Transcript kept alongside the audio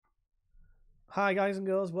Hi, guys and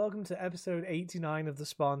girls. Welcome to episode 89 of the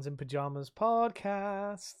Spawns in Pajamas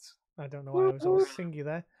podcast. I don't know why I was all singy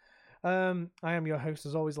there. I am your host,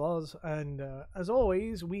 as always, Loz. And as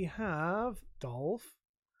always, we have Dolph.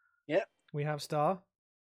 Yep. We have Star.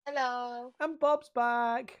 Hello. And Bob's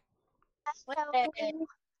back. Hello.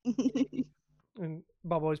 And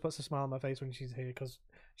Bob always puts a smile on my face when she's here because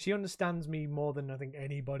she understands me more than I think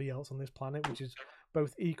anybody else on this planet, which is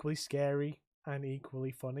both equally scary and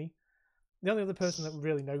equally funny. The only other person that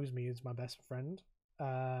really knows me is my best friend,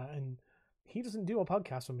 and he doesn't do a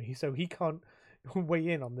podcast with me, so he can't weigh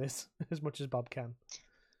in on this as much as Bob can.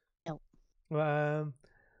 No.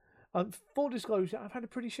 Full disclosure, I've had a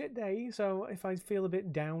pretty shit day, so if I feel a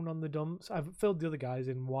bit down on the dumps, I've filled the other guys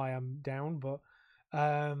in why I'm down, but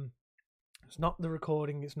it's not the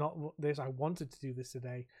recording, it's not this. I wanted to do this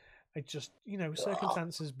today. I just,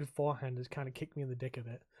 circumstances beforehand has kind of kicked me in the dick a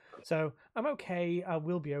bit. So I'm okay. I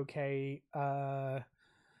will be okay. I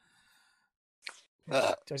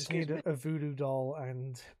just need a voodoo doll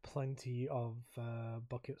and plenty of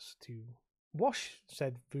buckets to wash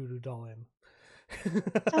said voodoo doll in.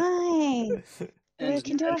 Fine. We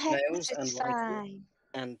can do a nails hex, it's fine.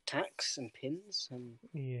 And tacks and pins and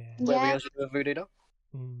Yeah. where we Yeah. also do a voodoo doll.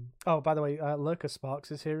 Oh, by the way, Lurker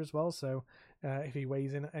Sparks is here as well. So if he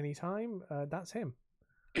weighs in at any time, that's him.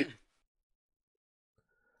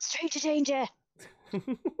 Stranger danger.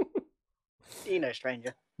 You know,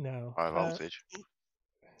 stranger. No. High voltage.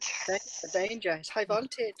 Danger. It's high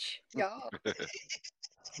voltage. Yeah.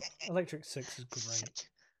 Electric 6 is great.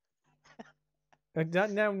 And that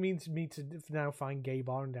now means me to now find Gay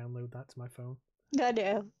Bar and download that to my phone. I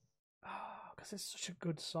know. Because it's such a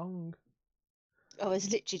good song. I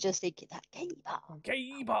was literally just thinking that gay bar.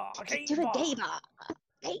 Gay Bar, Gay Do a Bar. gay bar.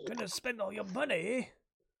 Gay bar. Gonna spend all your money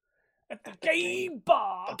at the Gay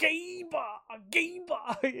Bar, Gay Bar, Gay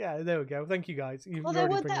Bar. Yeah, there we go. Thank you, guys. You've Although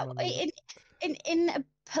already would bringing that my mood. in a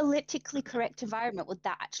politically correct environment, would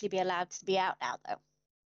that actually be allowed to be out now though?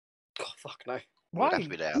 Oh, fuck no. It would Why? have to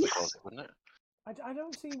be there out of the closet, wouldn't it? I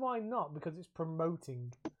don't see why not, because it's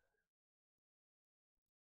promoting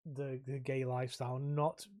the gay lifestyle,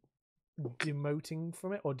 not demoting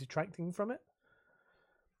from it or detracting from it.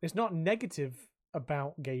 It's not negative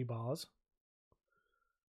about gay bars.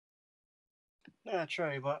 No,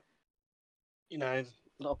 true, but you know,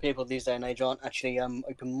 a lot of people these day and age aren't actually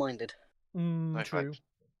open-minded. No True. thanks.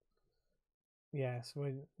 Yes,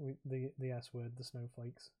 the S word, the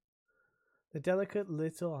snowflakes, the delicate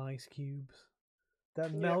little ice cubes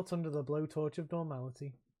that melt under the blowtorch of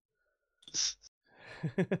normality.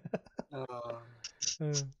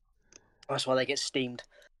 That's why they get steamed.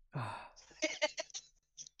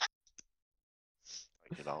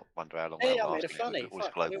 You know, wonder how long Hey, that'll I made last. it funny. It was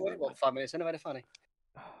Fuck, global what, warming. 5 minutes? I never made it funny.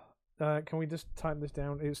 Can we just type this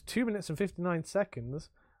down? It was 2 minutes and 59 seconds.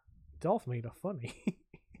 Dolph made a funny.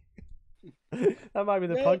 That might be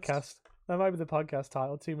the What? podcast. That might be the podcast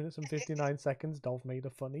title. 2 minutes and 59 seconds. Dolph made a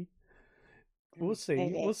funny. We'll see.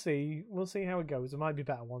 Maybe. We'll see. We'll see how it goes. There might be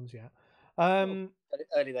better ones yet.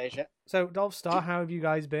 Early days, yeah. So Dolph Star, how have you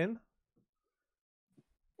guys been?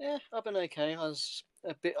 Yeah, I've been okay. I was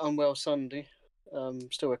a bit unwell Sunday.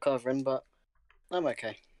 Still recovering, but I'm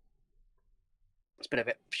okay. It's been a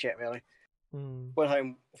bit shit, really. Went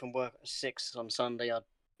home from work at 6 on Sunday. I'd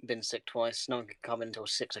been sick twice. No one could come in until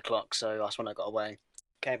 6 o'clock, so that's when I got away.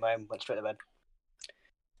 Came home, went straight to bed.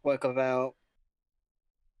 Woke up about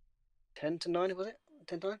 10 to 9, was it?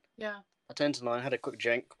 10 to 9? Yeah. At 10 to 9, had a quick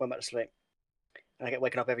drink, went back to sleep. And I get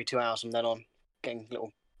waking up every 2 hours from then on, getting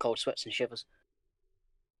little cold sweats and shivers.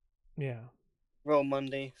 Yeah. Roll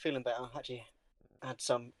Monday, feeling better. Actually, had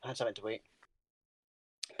something to eat.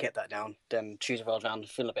 Get that down. Then Tuesday rolled around,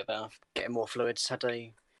 feeling a bit better, getting more fluids. Had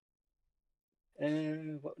a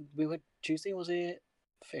what we went Tuesday, was it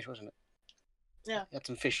fish, wasn't it? Yeah. Had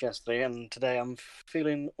some fish yesterday, and today I'm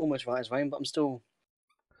feeling almost right as rain, but I'm still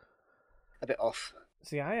a bit off.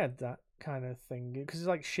 See, I had that kind of thing because it's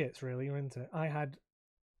like shits, really, isn't it? I had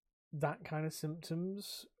that kind of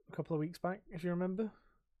symptoms a couple of weeks back, if you remember.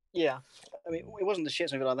 Yeah, I mean, it wasn't the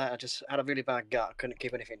shits or anything like that. I just had a really bad gut. Couldn't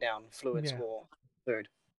keep anything down. Fluids Yeah. or food.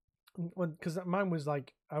 Well, because mine was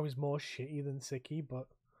like I was more shitty than sicky, but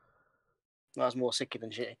I was more sicky than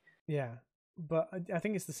shitty. yeah. But I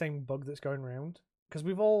think it's the same bug that's going around because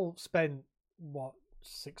we've all spent what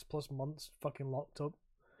 6+ months fucking locked up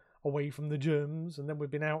away from the germs, and then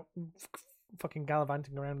we've been out fucking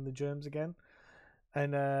gallivanting around in the germs again,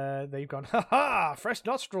 and they've gone, ha ha, fresh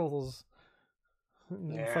nostrils.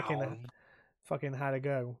 Yeah. Fucking had to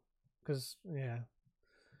go because yeah.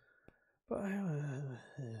 But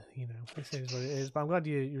this is what it is. But I'm glad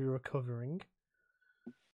you're recovering.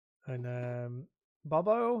 And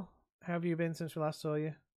Bobo, how have you been since we last saw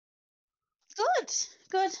you?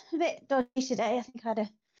 Good. A bit dodgy today. I think I had a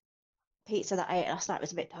pizza that I ate last night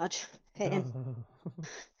was a bit dodgy. Yeah.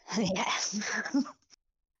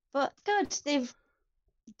 But good. They've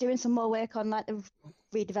doing some more work on like the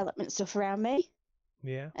redevelopment stuff around me.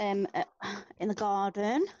 Yeah. In the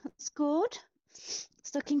garden. That's good. It's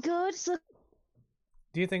looking good.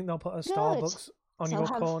 Do you think they'll put a Good. Starbucks on So your I'll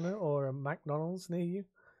have- corner or a McDonald's near you?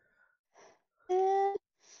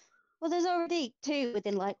 Well, there's already 2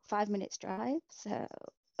 within like 5 minutes drive, so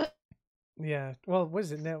Yeah. Well, what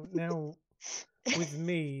is it now? Now, with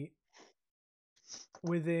me,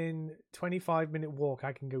 within 25-minute walk,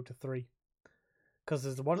 I can go to 3. Because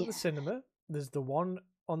there's the one at the Yeah. cinema. There's the one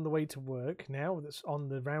on the way to work now that's on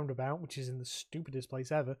the roundabout, which is in the stupidest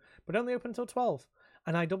place ever, but only open until 12.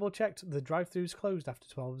 And I double checked, the drive-thru's closed after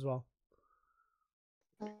 12 as well.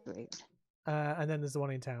 rude. And then there's the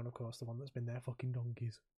one in town, of course, the one that's been there fucking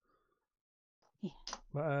donkeys. Yeah.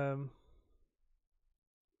 But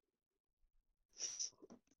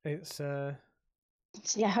it's So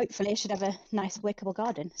yeah, hopefully I should have a nice workable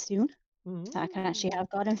garden soon. So I can actually have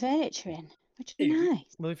garden furniture in, which would be Yeah.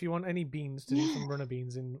 nice. Well, if you want any beans to do some runner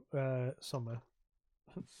beans in summer,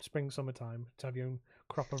 summertime, to have your own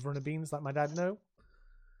crop of runner beans, like my dad know.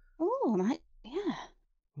 Oh, yeah.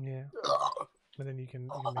 Yeah, and then you can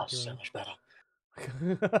Oh, make that's your so own. much better.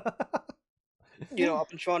 Awesome. You know, I've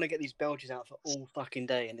been trying to get these Belgies out for all fucking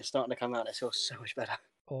day, and they're starting to come out. It feels so much better.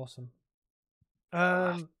 So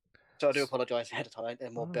I do apologise ahead of time. There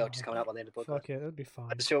are more Belgies coming out by the end of the podcast. Fuck it, it'll be fine.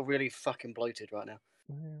 I just feel really fucking bloated right now.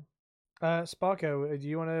 Yeah. Sparko, do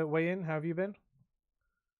you want to weigh in? How have you been?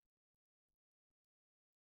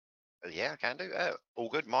 Yeah, I can do. All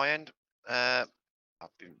good. My end. I've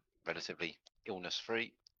been relatively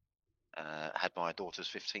illness-free. Had my daughter's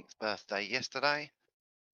 15th birthday yesterday,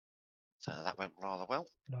 so that went rather well.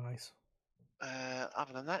 Nice.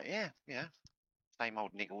 Other than that, yeah, same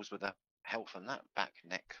old niggles with the health and that, back,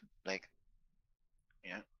 neck, leg.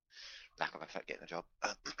 Yeah, lack of effect getting the job.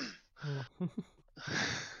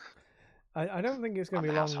 I don't think it's going I'm to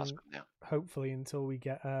be the house long, husband now. hopefully, until we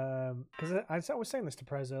get... Because I was saying this to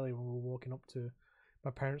Prez earlier when we were walking up to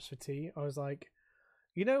my parents for tea. I was like,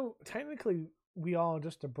 you know, technically we are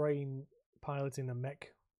just a brain piloting a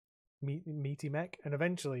mech, meaty mech, and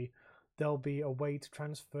eventually there'll be a way to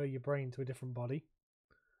transfer your brain to a different body.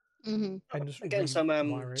 Mm-hmm. And just I'm getting some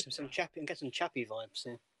rewire it. some chappy. I'm getting some chappy vibes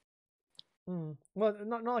here. Well,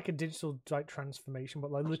 not like a digital like transformation,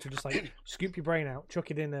 but like literally just like scoop your brain out,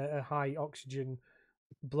 chuck it in a high oxygen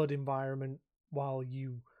blood environment while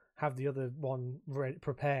you have the other one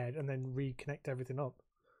prepared, and then reconnect everything up.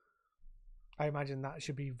 I imagine that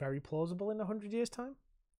should be very plausible in 100 years' time.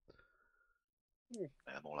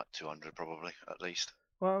 More like 200 probably, at least.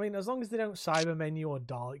 Well, I mean, as long as they don't cyber menu or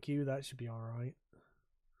Dalek you, that should be all right.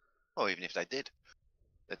 Or even if they did,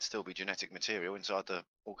 there'd still be genetic material inside the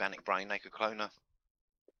organic brain. They could clone a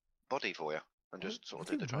body for you and just sort of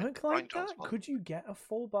do Does the it work brain like that? transplant. Could you get a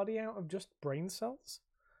full body out of just brain cells?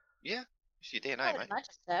 Yeah, it's your I DNA, would mate.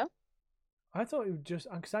 imagine so. I thought it would just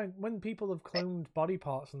because when people have cloned body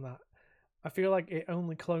parts and that, I feel like it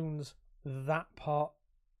only clones that part.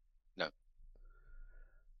 No.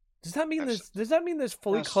 Does that mean there's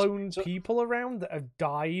fully cloned people around that have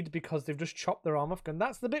died because they've just chopped their arm off? And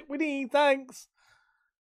that's the bit we need. Thanks.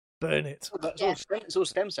 Burn it. It's all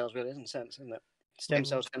stem cells, really, isn't it? Stem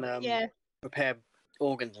cells can repair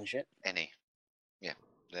organs and shit. Yeah,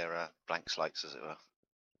 they're blank slates, as it were.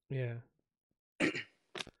 Yeah.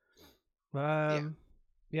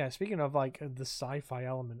 Yeah, speaking of like the sci-fi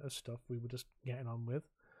element of stuff we were just getting on with,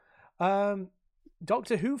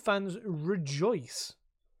 Doctor Who fans rejoice.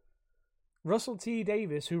 Russell T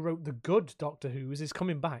Davies, who wrote the good Doctor Who's, is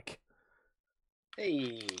coming back.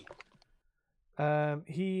 Hey.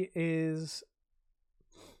 He is.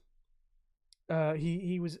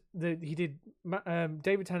 He did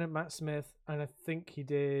David Tennant, Matt Smith, and I think he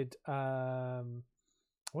did what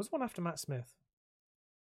was the one after Matt Smith?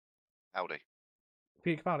 Howdy.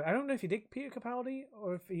 Peter Capaldi. I don't know if he did Peter Capaldi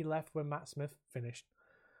or if he left when Matt Smith finished,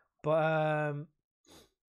 but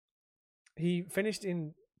he finished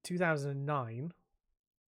in 2009,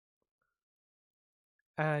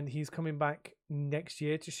 and he's coming back next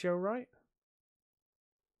year to show right,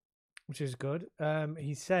 which is good.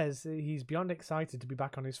 He says he's beyond excited to be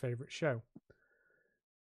back on his favourite show.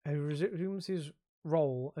 He resumes his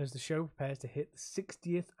role as the show prepares to hit the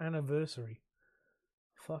 60th anniversary.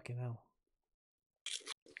 Fucking hell.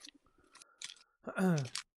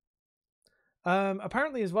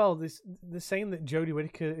 Apparently as well, they're saying that Jodie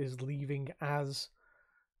Whittaker is leaving as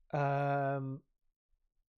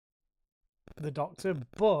the Doctor,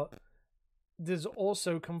 but there's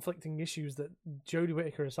also conflicting issues that Jodie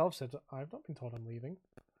Whittaker herself said, I've not been told I'm leaving.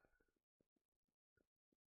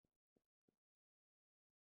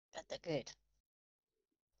 But they're good.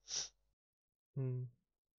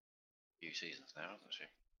 Few seasons now, hasn't she?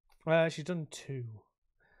 She's done 2.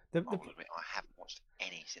 I haven't watched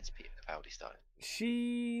any since Peter Capaldi started.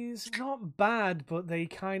 She's not bad, but they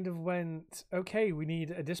kind of went, okay, we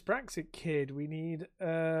need a dyspraxic kid. We need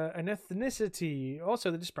an ethnicity.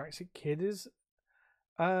 Also, the dyspraxic kid is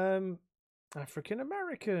African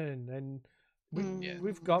American, and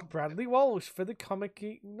we've got Bradley Walsh for the comic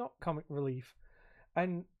relief.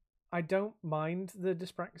 And I don't mind the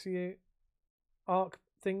dyspraxia arc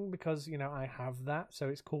thing because, you know, I have that, so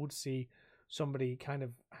it's cool to see somebody kind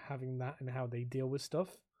of having that and how they deal with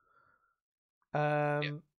stuff.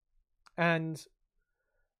 And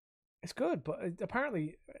it's good, but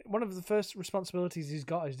apparently one of the first responsibilities he's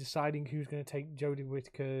got is deciding who's going to take Jodie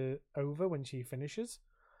Whittaker over when she finishes.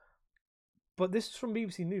 But this is from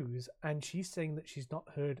BBC News, and she's saying that she's not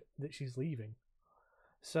heard that she's leaving.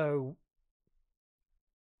 So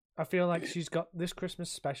I feel like she's got this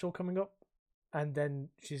Christmas special coming up, and then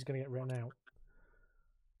she's going to get written out.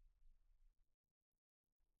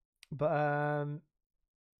 But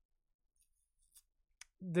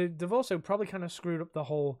they've also probably kind of screwed up the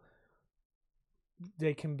whole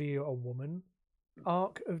they can be a woman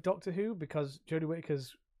arc of Doctor Who, because Jodie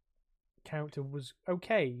Whittaker's character was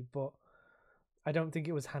okay, but I don't think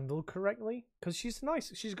it was handled correctly, because she's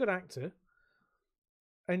a good actor,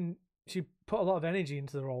 and she put a lot of energy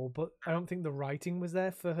into the role, but I don't think the writing was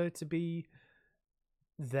there for her to be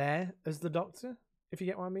there as the Doctor, if you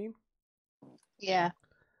get what I mean. Yeah.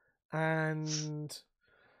 And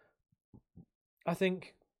I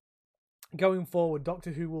think going forward,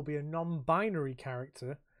 Doctor Who will be a non-binary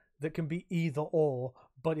character that can be either or,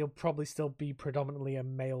 but he'll probably still be predominantly a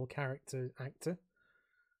male actor.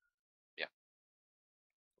 Yeah.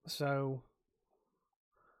 So,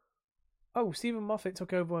 Stephen Moffat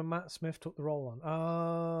took over when Matt Smith took the role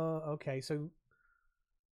on. Okay, so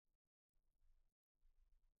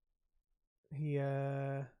he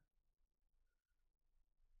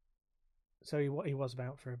was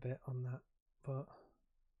about for a bit on that, but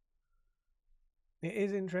it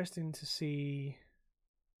is interesting to see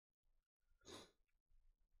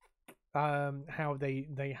how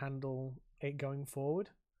they handle it going forward.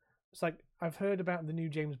 It's like I've heard about the new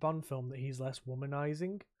James Bond film that he's less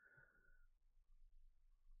womanizing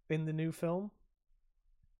in the new film,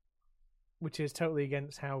 which is totally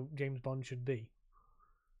against how James Bond should be.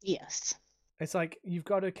 Yes. It's like you've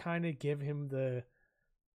got to kind of give him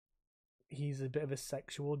he's a bit of a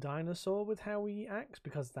sexual dinosaur with how he acts,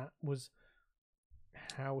 because that was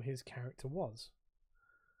how his character was.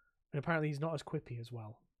 And apparently he's not as quippy as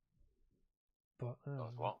well. But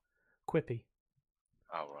what? Quippy.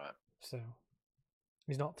 Oh, right. So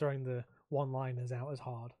he's not throwing the one-liners out as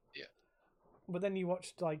hard. Yeah. But then you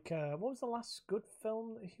watched what was the last good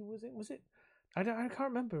film that he was in? Was it? I can't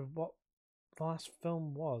remember what the last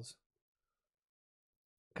film was.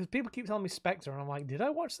 Because people keep telling me Spectre, and I'm like, did I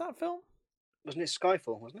watch that film? Wasn't it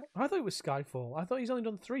Skyfall, wasn't it? I thought it was Skyfall. I thought he's only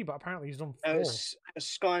done 3, but apparently he's done 4.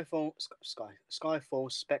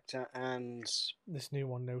 Skyfall, Spectre, and this new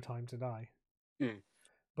one, No Time to Die. Hmm.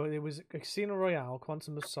 But it was Casino Royale,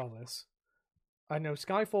 Quantum of Solace. I know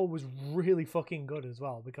Skyfall was really fucking good as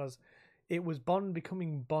well, because it was Bond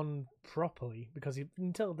becoming Bond properly, because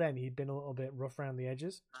until then he'd been a little bit rough around the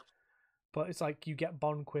edges. But it's like you get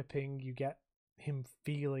Bond quipping, you get him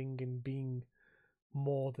feeling and being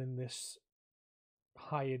more than this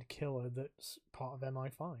hired killer that's part of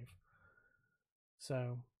MI5.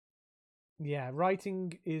 So, yeah,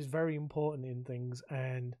 writing is very important in things,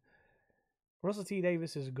 and Russell T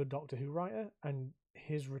Davies is a good Doctor Who writer, and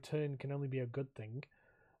his return can only be a good thing.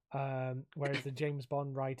 Whereas the James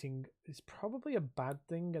Bond writing is probably a bad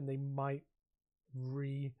thing, and they might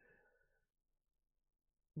roll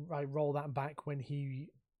that back when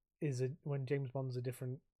when James Bond's a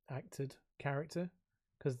different acted character,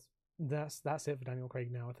 because that's it for Daniel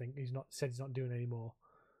Craig now. I think he's not doing any more.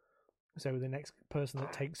 So the next person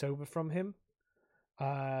that takes over from him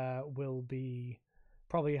will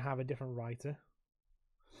probably have a different writer.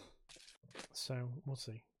 So we'll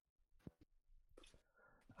see.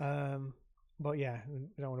 But yeah, you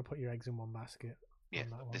don't want to put your eggs in one basket. Yeah,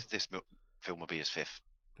 this film will be his fifth.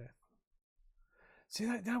 See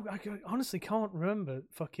that now? I honestly can't remember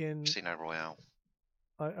fucking Casino Royale.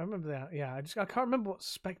 I remember that. Yeah, I can't remember what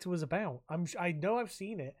Spectre was about. I know I've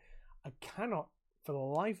seen it. I cannot, for the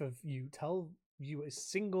life of you, tell you a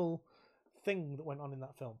single thing that went on in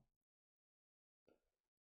that film.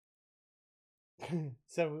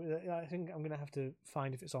 So I think I'm gonna have to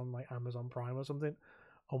find if it's on like Amazon Prime or something,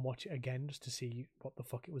 and watch it again just to see what the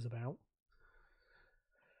fuck it was about.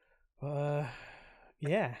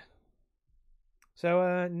 Yeah.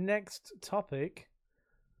 So next topic.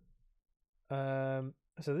 So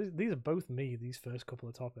these are both me. These first couple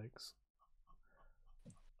of topics.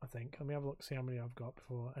 I think. Let me have a look. See how many I've got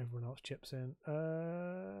before everyone else chips in.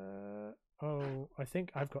 Oh, I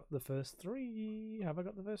think I've got the first 3. Have I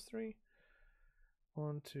got the first 3?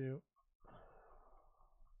 1, 2.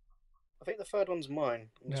 I think the third one's mine.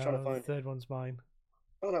 I'm just trying to find. The third one's mine.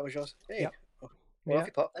 Oh, that was yours. Hey. Yep. Well, Yeah. off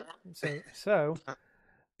you pop. So,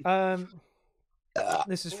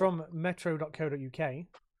 this is from metro.co.uk.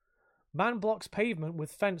 Man blocks pavement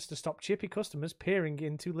with fence to stop chippy customers peering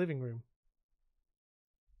into living room.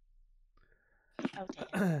 Oh,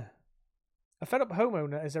 A fed up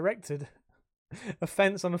homeowner has erected a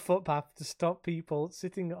fence on a footpath to stop people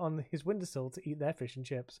sitting on his windowsill to eat their fish and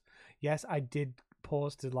chips. Yes, I did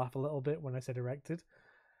pause to laugh a little bit when I said erected.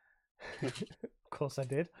 Of course I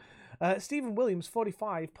did. Stephen Williams,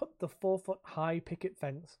 45, put the 4-foot-high picket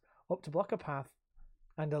fence up to block a path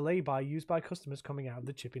and a lay-by used by customers coming out of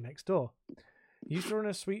the chippy next door. He used to run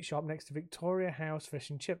a sweet shop next to Victoria House Fish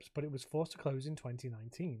and Chips, but it was forced to close in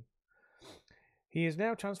 2019. He has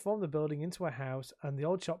now transformed the building into a house, and the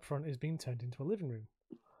old shop front is being turned into a living room.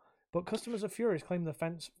 But customers are furious, claim the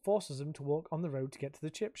fence forces them to walk on the road to get to the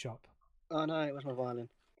chip shop. Oh no, it was my violin.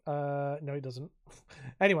 No, it doesn't.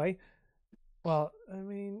 Anyway, well, I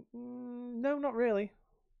mean, no, not really.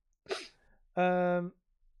 One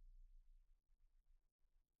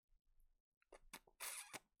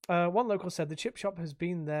local said the chip shop has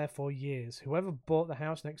been there for years. Whoever bought the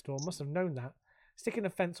house next door must have known that. Sticking a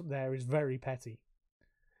fence up there is very petty.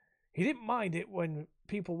 He didn't mind it when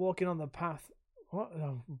people walking on the path... What?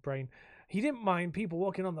 Oh, brain. He didn't mind people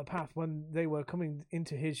walking on the path when they were coming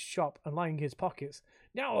into his shop and lining his pockets.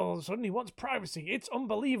 Now all of a sudden he wants privacy. It's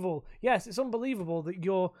unbelievable. Yes, it's unbelievable that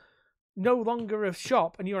you're no longer a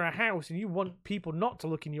shop and you're a house and you want people not to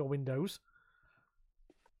look in your windows.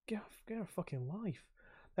 Get a fucking life.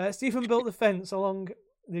 Stephen built the fence along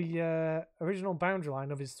the original boundary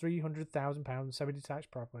line of his £300,000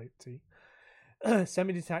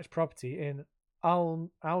 semi-detached property in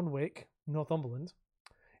Alnwick, Northumberland.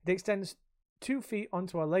 It extends 2 feet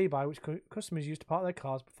onto a lay-by which customers use to park their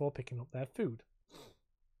cars before picking up their food.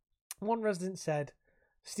 One resident said,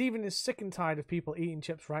 Stephen is sick and tired of people eating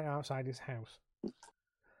chips right outside his house.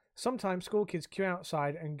 Sometimes school kids queue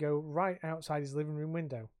outside and go right outside his living room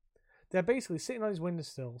window. They're basically sitting on his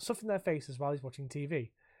windowsill, stuffing their faces while he's watching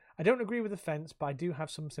TV. I don't agree with the fence, but I do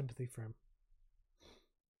have some sympathy for him.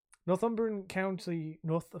 Northumberland County...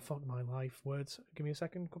 Fuck my life. Words. Give me a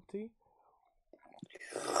second. Cup of tea.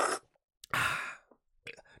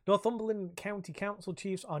 Northumberland County Council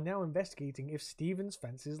chiefs are now investigating if Stephen's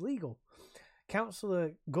fence is legal.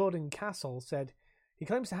 Councillor Gordon Castle said he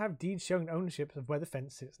claims to have deeds showing ownership of where the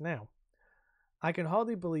fence sits now. I can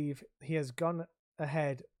hardly believe he has gone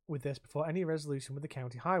ahead with this before any resolution with the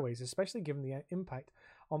county highways, especially given the impact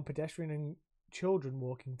on pedestrian and children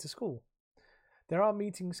walking to school. There are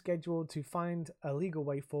meetings scheduled to find a legal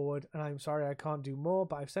way forward, and I'm sorry I can't do more,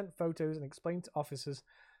 but I've sent photos and explained to officers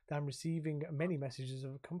that I'm receiving many messages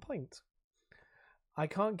of complaint. I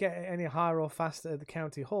can't get it any higher or faster at the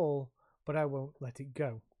county hall, but I won't let it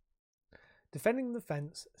go. Defending the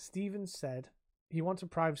fence, Stevens said he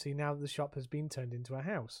wanted privacy now that the shop has been turned into a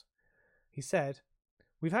house. He said,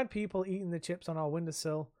 We've had people eating the chips on our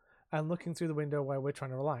windowsill and looking through the window where we're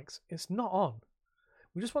trying to relax. It's not on.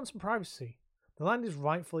 We just want some privacy. The land is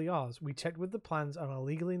rightfully ours. We checked with the plans and are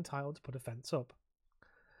legally entitled to put a fence up.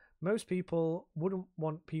 Most people wouldn't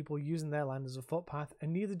want people using their land as a footpath,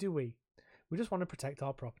 and neither do we. We just want to protect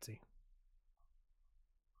our property.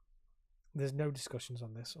 There's no discussions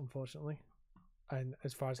on this, unfortunately. And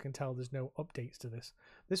as far as I can tell, there's no updates to this.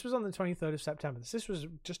 This was on the 23rd of September. This was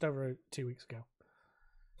just over 2 weeks ago.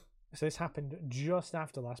 So this happened just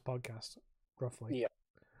after last podcast, roughly. Yeah.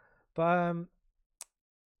 But,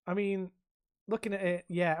 I mean, looking at it,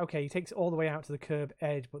 yeah, okay, he takes it all the way out to the curb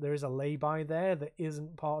edge, but there is a lay-by there that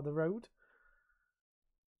isn't part of the road.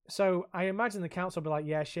 So I imagine the council will be like,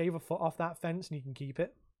 yeah, shave a foot off that fence and you can keep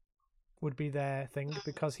it. Would be their thing,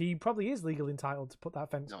 because he probably is legally entitled to put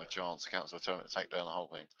that fence. Not a chance. The council will tell him to take down the whole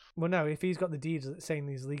thing. Well, no, if he's got the deeds saying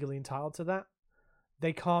he's legally entitled to that,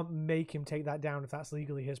 they can't make him take that down if that's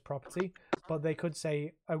legally his property. But they could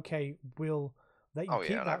say, okay, we'll let you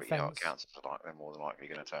keep that but fence. you know what councils are like. They're more than likely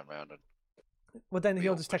going to turn around and... Well, then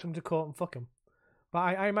he'll just take him to court and fuck him. But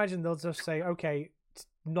I imagine they'll just say, okay,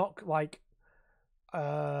 knock like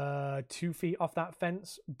 2 feet off that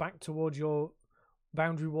fence back towards your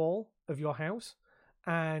boundary wall of your house,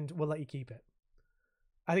 and we'll let you keep it.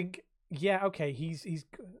 I think, yeah, okay, he's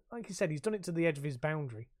like you said, he's done it to the edge of his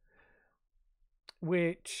boundary,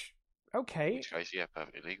 which, okay. In which case, yeah,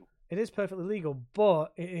 perfectly legal. It is perfectly legal,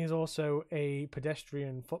 but it is also a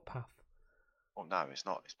pedestrian footpath. Well, no, it's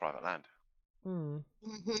not. It's private land.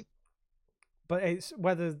 But it's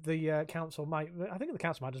whether the council might... I think the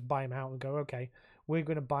council might just buy him out and go, okay, we're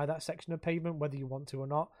going to buy that section of pavement, whether you want to or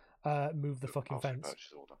not. Move the fucking fence.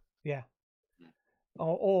 Purchase order. Yeah.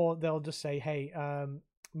 Or they'll just say, hey,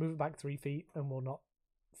 move it back 3 feet and we'll not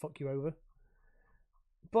fuck you over.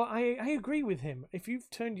 But I agree with him. If you've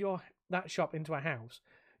turned that shop into a house,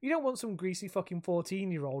 you don't want some greasy fucking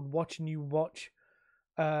 14-year-old watching you watch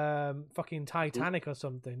fucking Titanic or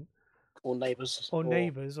something. Or Neighbours. Or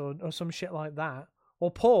Neighbours or some shit like that.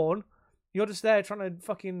 Or porn. You're just there trying to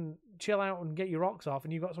fucking chill out and get your rocks off,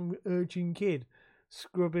 and you've got some urchin kid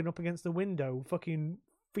scrubbing up against the window, fucking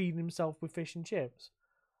feeding himself with fish and chips.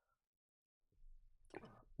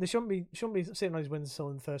 They shouldn't be sitting on his windowsill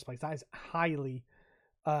in the first place. That is highly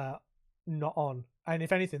not on. And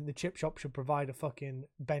if anything, the chip shop should provide a fucking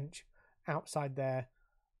bench outside their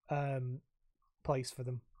place for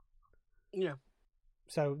them. Yeah.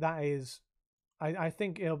 So that is, I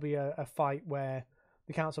think it'll be a fight where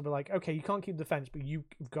the council will be like, okay, you can't keep the fence, but you've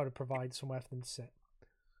got to provide somewhere for them to sit.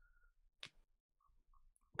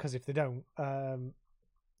 Because if they don't,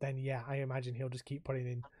 then yeah, I imagine he'll just keep putting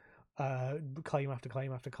in claim after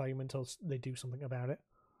claim after claim until they do something about it.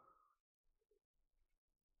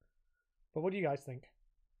 But what do you guys think?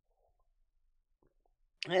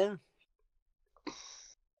 I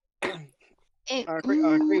agree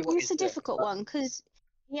it's a difficult one because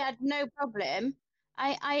he had no problem.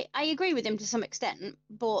 I agree with him to some extent,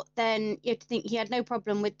 but then you have to think he had no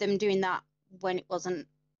problem with them doing that when it was a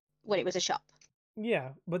shop. Yeah,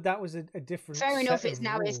 but that was a different. Fair enough, it's rules,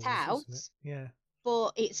 now his house. Yeah.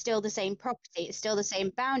 But it's still the same property. It's still the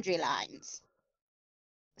same boundary lines.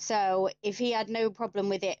 So if he had no problem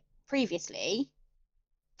with it previously,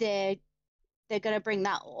 they're going to bring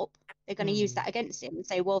that up. They're going to use that against him and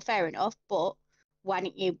say, well, fair enough, but why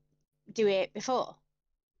didn't you do it before?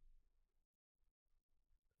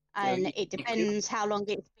 And it depends how long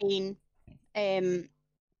it's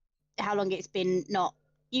been not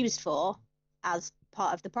used for as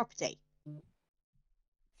part of the property.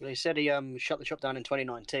 They said he shut the shop down in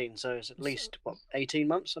 2019, so it's at least 18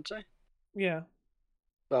 months, I'd say. Yeah.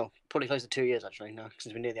 Well, probably close to 2 years actually now,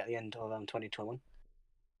 because we're nearly at the end of 2021.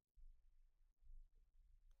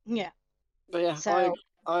 Yeah. But yeah, So,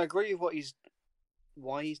 I agree with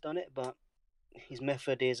why he's done it, but his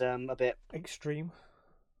method is a bit extreme.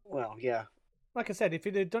 Well, yeah. Like I said, if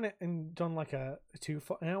he'd have done it and done like a 2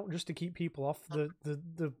 foot out just to keep people off the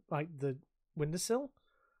windowsill,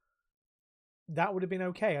 that would have been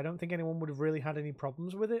okay. I don't think anyone would have really had any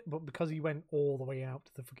problems with it, but because he went all the way out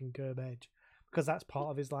to the fucking curb edge, because that's part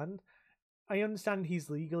of his land, I understand he's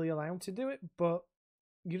legally allowed to do it, but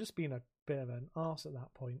you're just being a bit of an arse at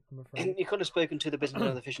that point, I'm afraid. You could have spoken to the business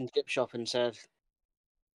of the fish and chip shop and said,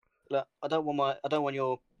 look, I don't want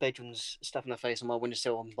your patrons stuffing their face on my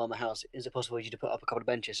windowsill by my house. Is it possible for you to put up a couple of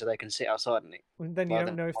benches so they can sit outside in it? And then you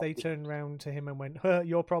don't know if they turned around to him and went,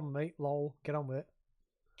 your problem, mate, lol, get on with it.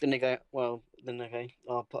 Then they go, well, then okay,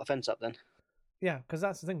 I'll put a fence up then. Yeah, because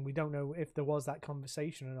that's the thing. We don't know if there was that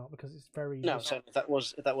conversation or not, because it's very... No, so if that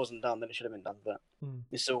wasn't done, then it should have been done, but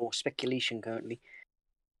it's all speculation currently.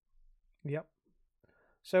 Yep.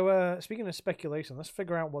 So, speaking of speculation, let's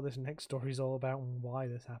figure out what this next story is all about and why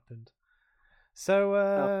this happened.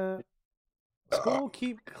 So, school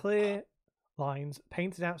keep clear lines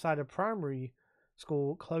painted outside a primary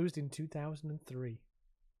school closed in 2003.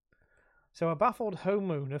 So, a baffled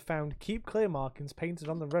homeowner found keep clear markings painted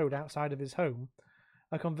on the road outside of his home,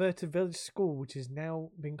 a converted village school which has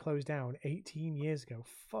now been closed down 18 years ago.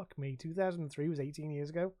 Fuck me, 2003 was 18 years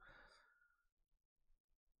ago.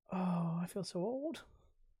 Oh, I feel so old.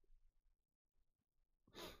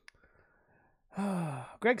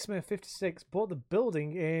 Greg Smith, 56, bought the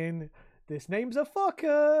building in... This name's a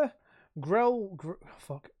fucker!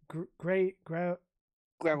 Grewelthorpe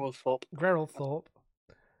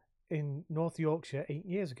in North Yorkshire 8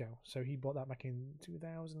 years ago. So he bought that back in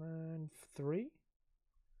 2003?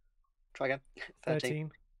 Try again.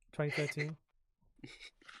 2013.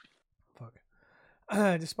 Fuck.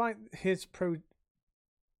 Despite his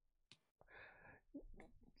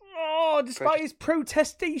his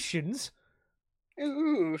protestations...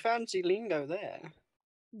 Ooh, fancy lingo there.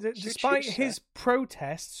 Despite his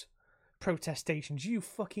protestations, you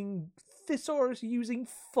fucking thesaurus using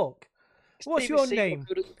fuck. What's your name?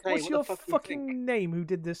 What's your fucking name who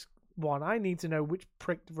did this one, I need to know which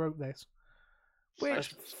prick wrote this.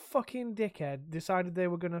 Which fucking dickhead decided they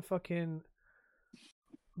were going to fucking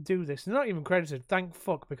do this? They're not even credited, thank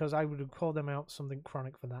fuck, because I would have called them out something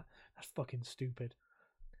chronic for that. That's fucking stupid.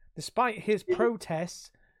 Despite his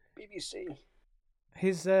protests, BBC.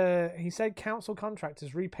 he said council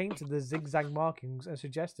contractors repainted the zigzag markings and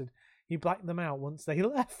suggested he blacked them out once they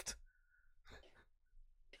left.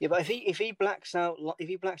 Yeah, but if he blacks out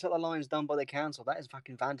the lines done by the council, that is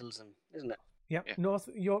fucking vandalism, isn't it? Yep. Yeah. North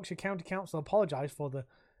Yorkshire County Council apologised for the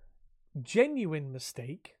genuine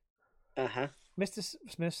mistake. Uh-huh. Mr.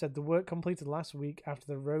 Smith said the work completed last week after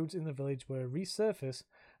the roads in the village were resurfaced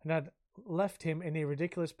and had left him in a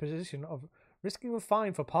ridiculous position of risking a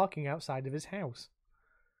fine for parking outside of his house.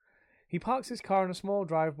 He parks his car in a small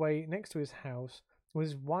driveway next to his house, with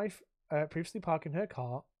his wife previously parking her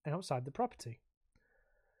car outside the property.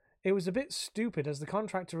 It was a bit stupid as the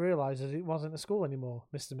contractor realised that it wasn't a school anymore,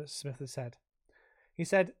 Mr. Smith had said. He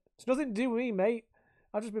said, "It's nothing to do with me, mate.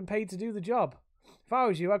 I've just been paid to do the job. If I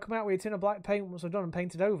was you, I'd come out with a tin of black paint once I've done and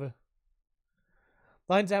paint it over."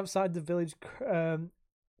 Lines outside the village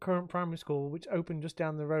current primary school, which opened just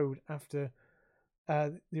down the road after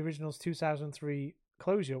the original's 2003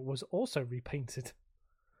 closure, was also repainted.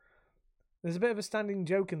 There's a bit of a standing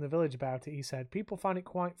joke in the village about it, he said. People find it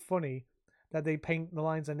quite funny that they paint the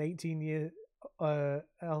lines on 18 years after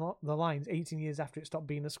it stopped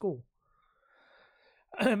being a school.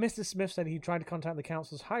 Mr. Smith said he tried to contact the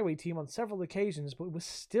council's highway team on several occasions, but was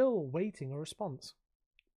still waiting a response.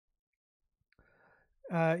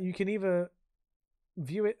 You can either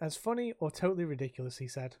view it as funny or totally ridiculous, he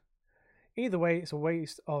said. Either way, it's a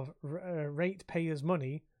waste of ratepayers'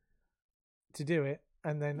 money to do it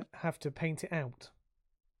and then have to paint it out.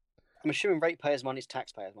 I'm assuming ratepayers' money is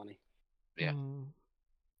taxpayers' money. Yeah.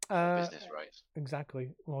 Business rates.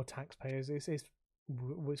 Exactly. Well, taxpayers. It's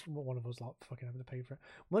which one of us lot fucking having to pay for it.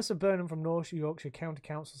 Melissa Burnham from North Yorkshire County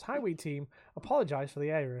Council's highway team apologised for the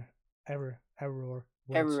error.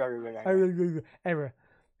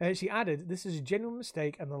 She added, "This is a genuine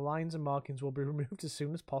mistake and the lines and markings will be removed as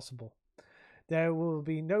soon as possible. There will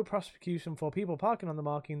be no prosecution for people parking on the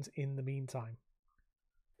markings in the meantime."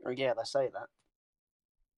 Oh yeah, they say that.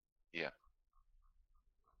 Yeah.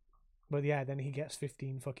 But yeah, then he gets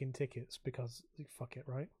 15 fucking tickets because fuck it,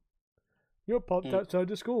 right? You're parked outside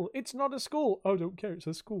the school. It's not a school. I don't care. It's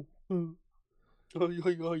a school. I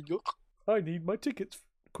need my tickets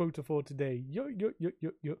quota for today. Yo.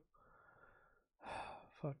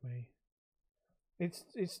 Fuck me.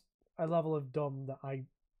 It's a level of dumb that I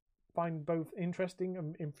find both interesting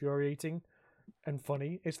and infuriating and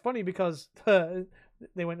funny. It's funny because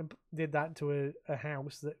they went and did that to a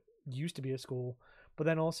house that used to be a school, but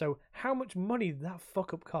then also, how much money did that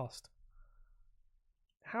fuck up cost?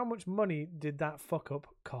 How much money did that fuck up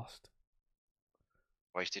cost?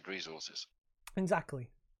 Wasted resources. Exactly.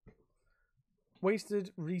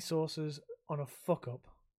 Wasted resources on a fuck up.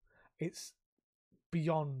 It's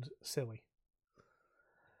beyond silly.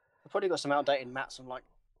 I've probably got some outdated maps from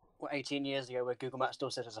 18 years ago where Google Maps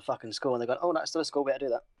still says it's a fucking school, and they're going, "Oh, that's still a school, we better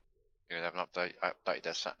do that." Yeah, they haven't updated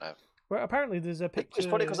their sat nav. Well, apparently there's a picture. It's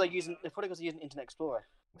probably because they're using Internet Explorer.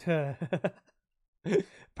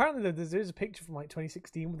 Apparently there's a picture from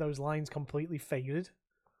 2016 with those lines completely faded.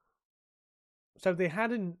 So they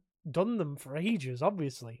hadn't done them for ages,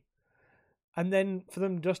 obviously. And then for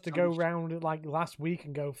them just to go round last week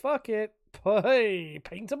and go, "Fuck it, hey,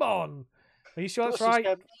 paint them on." Are you sure that's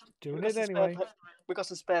right? Doing it anyway. We got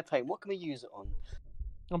some spare paint. What can we use it on?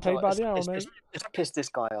 I'm paid by the hour, mate. Let's piss this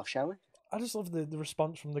guy off, shall we? I just love the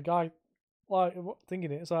response from the guy,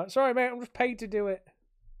 thinking it. It's like, "Sorry, mate, I'm just paid to do it.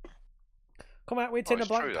 Come out with a tin of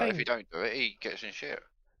black paint." If you don't do it, he gets in shit.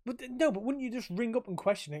 But wouldn't you just ring up and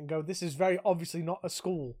question it and go, "This is very obviously not a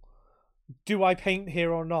school. Do I paint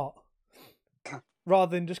here or not?"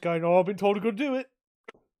 Rather than just going, "Oh, I've been told to go do it."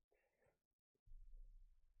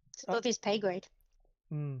 It's above his pay grade.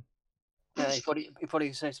 Yeah, he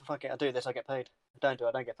probably says, "Fuck it, I do this, I get paid. I don't do it,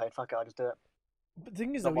 I don't get paid. Fuck it, I just do it." But the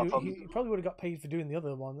thing is, though, he probably would have got paid for doing the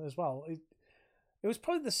other one as well. It was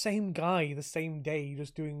probably the same guy, the same day,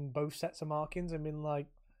 just doing both sets of markings and been like,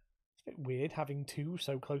 it's a bit weird having two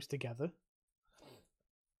so close together.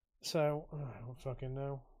 So, I don't fucking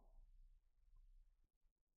know.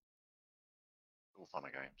 All fun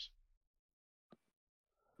and games.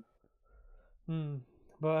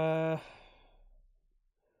 But,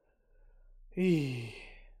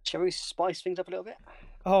 shall we spice things up a little bit?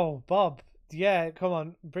 Oh, Bob. Yeah, come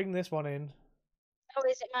on. Bring this one in. Oh,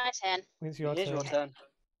 is it my turn? It's your It is turn. your turn.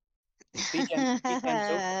 Be gentle.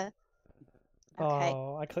 Okay.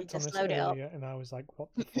 Oh, I clicked on Just this load it up. earlier and I was like, what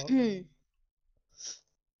the fuck?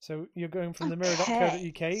 So you're going from the mirror.co.uk,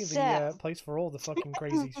 the place for all the fucking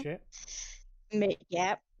crazy shit.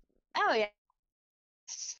 Yeah. Oh, yeah.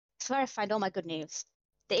 It's where I find all my good news.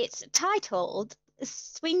 It's titled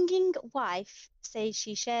Swinging Wife Says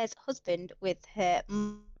She Shares Husband with Her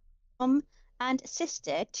Mum and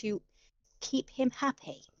Sister to Keep Him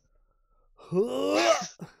Happy.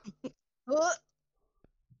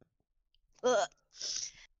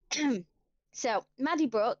 So, Maddie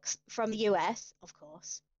Brooks from the US, of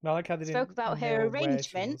course, I like how they spoke about her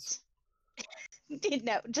arrangement.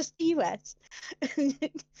 No, just the US.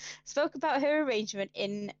 Spoke about her arrangement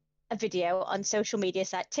in a video on social media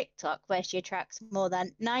site TikTok, where she attracts more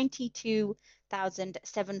than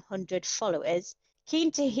 92,700 followers,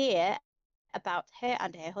 keen to hear about her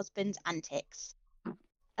and her husband's antics.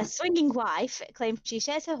 A swinging wife claims she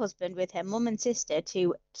shares her husband with her mum and sister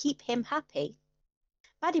to keep him happy.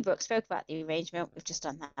 Maddie Brooks spoke about the arrangement. We've just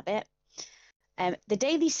done that a bit. The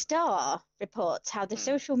Daily Star reports how the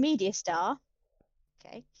social media star,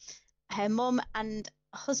 her mum and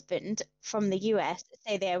husband from the US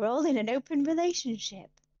say they are all in an open relationship.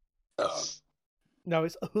 No,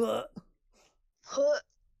 it's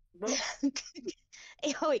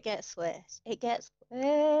it gets worse. It gets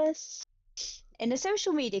worse. In a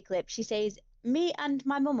social media clip, she says, "Me and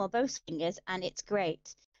my mum are both swingers, and it's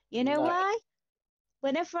great. You know why?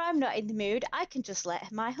 Whenever I'm not in the mood, I can just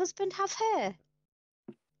let my husband have her.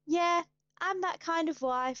 Yeah, I'm that kind of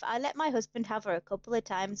wife. I let my husband have her a couple of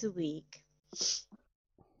times a week."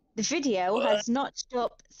 The video has notched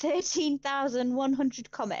up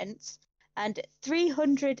 13,100 comments and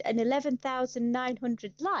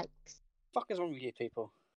 311,900 likes. What the fuck is wrong with you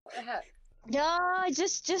people? What the heck? No,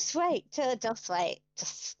 just wait. Just wait.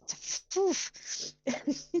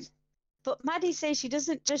 But Maddie says she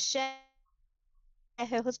doesn't just share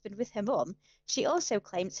her husband with her mum. She also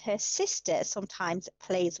claims her sister sometimes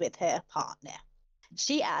plays with her partner.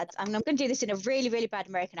 She adds, I'm going to do this in a really, really bad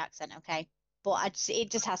American accent, okay? But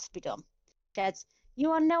it just has to be done. She adds, "You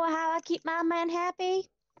want to know how I keep my man happy?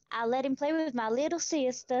 I let him play with my little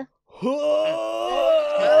sister."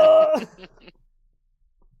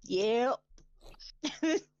 Yep.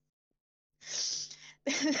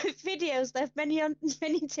 Videos left many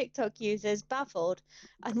TikTok users baffled,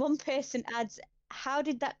 and one person adds, "How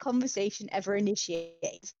did that conversation ever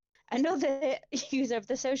initiate?" Another user of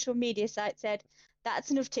the social media site said,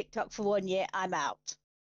 "That's enough TikTok for 1 year, I'm out."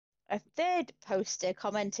 A third poster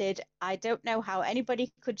commented, "I don't know how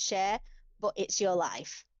anybody could share, but it's your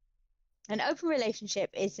life." An open relationship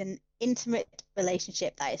is an intimate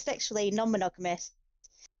relationship that is sexually non-monogamous,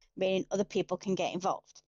 meaning other people can get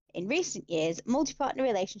involved. In recent years, multi-partner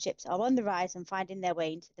relationships are on the rise and finding their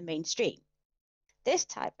way into the mainstream. This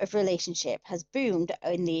type of relationship has boomed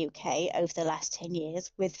in the UK over the last 10 years,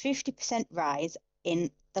 with 50% rise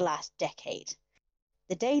in the last decade.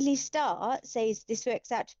 The Daily Star says this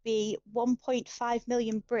works out to be 1.5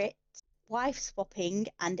 million Brits wife swapping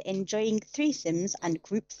and enjoying threesomes and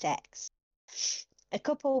group sex. A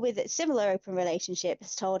couple with a similar open relationship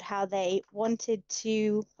has told how they wanted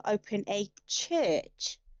to open a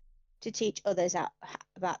church to teach others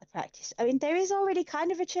about the practice. I mean, there is already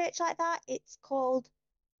kind of a church like that. It's called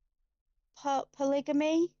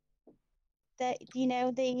polygamy. The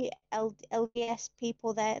LDS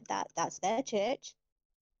people there, that's their church.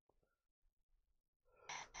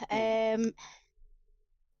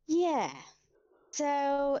 Yeah.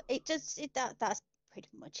 So that's pretty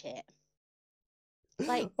much it.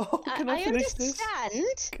 Like, can I finish understand.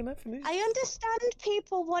 This? Can I finish? I understand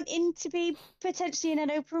people wanting to be potentially in an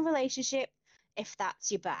open relationship if that's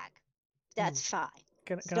your bag. That's fine.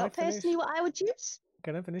 It's not personally what I would choose.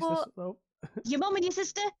 Can I finish this? Oh. Your mum and your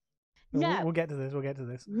sister? No. We'll get to this.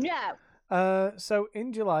 No. So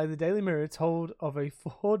in July, the Daily Mirror told of a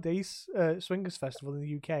 4-day swingers festival in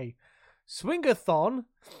the UK. Swingathon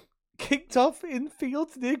kicked off in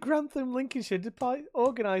fields near Grantham, Lincolnshire, despite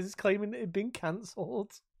organisers claiming it had been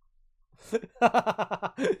cancelled.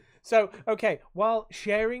 So, okay, while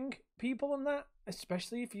sharing people on that,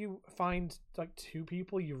 especially if you find like two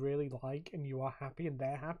people you really like and you are happy and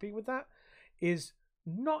they're happy with that, is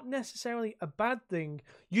not necessarily a bad thing.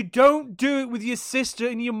 You don't do it with your sister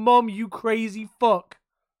and your mom, you crazy fuck.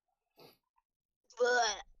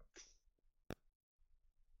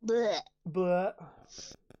 Blech.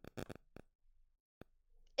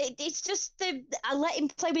 It's just I let him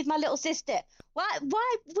play with my little sister. Why? In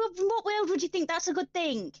what world would you think that's a good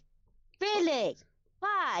thing? Really?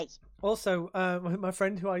 Why? Also, my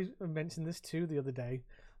friend who I mentioned this to the other day,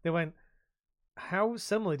 they went, "How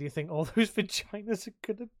similar do you think all those vaginas are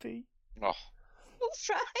gonna be?" Oh. That's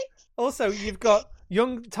right. Also, you've got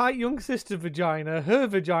tight young sister vagina, her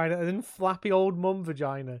vagina, and then flappy old mum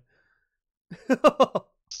vagina. It's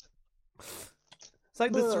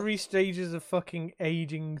like the 3 stages of fucking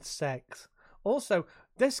aging sex. Also,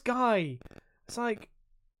 this guy, it's like,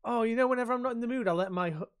 oh, whenever I'm not in the mood, I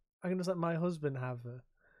can just let my husband have her.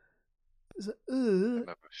 It's like,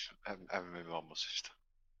 Having my mum or sister.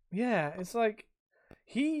 yeah, it's like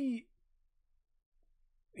he's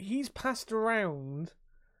passed around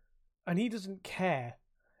and he doesn't care,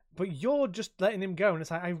 but you're just letting him go. And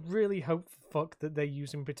it's like, I really hope fuck that they're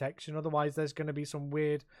using protection, otherwise there's going to be some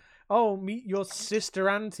weird, oh, meet your sister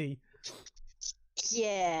auntie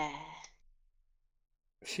Yeah.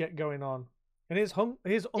 shit going on. And his uncle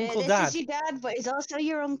This dad. is your dad, but he's also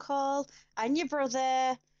your uncle and your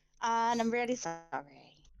brother, and I'm really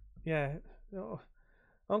sorry. Yeah. Oh,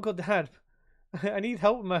 Uncle Dad, I need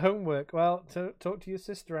help with my homework. Well, talk to your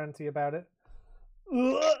sister auntie about it.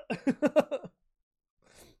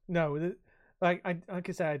 No, like I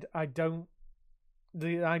said, I don't.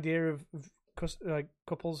 The idea of like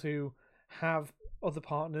couples who have other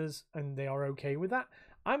partners and they are okay with that,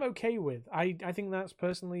 I'm okay with. I think that's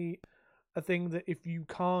personally a thing that if you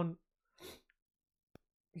can't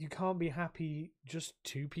be happy just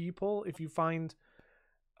 2 people. If you find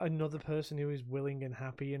another person who is willing and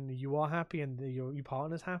happy, and you are happy, and your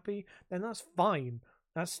partner's happy, then that's fine.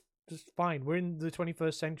 That's just fine. We're in the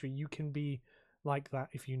 21st century. You can be like that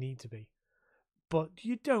if you need to be, but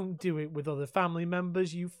you don't do it with other family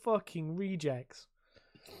members. You fucking rejects.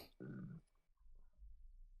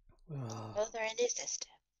 Brother and his sister.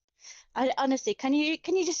 Honestly, can you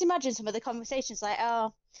just imagine some of the conversations like,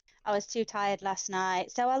 oh, I was too tired last night,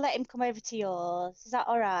 so I'll let him come over to yours. Is that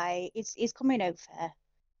all right? He's coming over.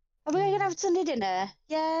 Are we going to have Sunday dinner?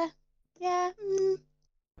 Yeah.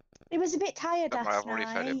 He was a bit tired Don't worry, last I've already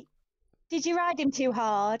fed him. night. Did you ride him too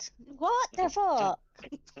hard? What the fuck?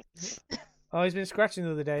 Oh, he's been scratching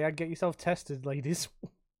the other day. I'd get yourself tested, ladies.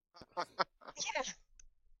 Yeah.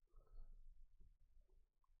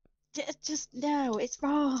 Just no, it's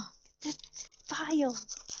wrong. Just vile.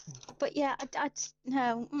 But yeah, I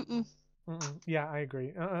no. Yeah, I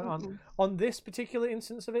agree. On this particular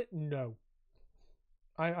instance of it, no.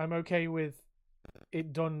 I'm okay with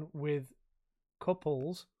it done with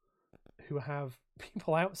couples who have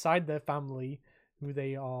people outside their family who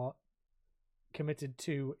they are committed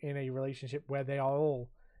to in a relationship where they are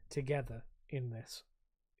all together in this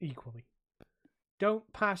equally.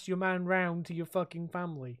 Don't pass your man round to your fucking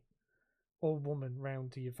family, or woman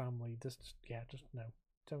round to your family. Just no.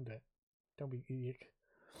 Don't do it. Don't be idiot.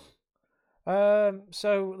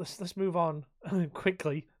 So let's move on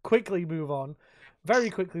quickly move on.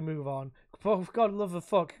 Very quickly move on. Oh, God love the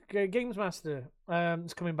fuck. Games Master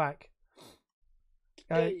is coming back.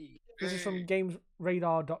 This is from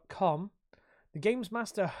GamesRadar.com. The Games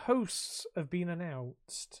Master hosts have been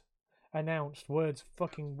announced. Words.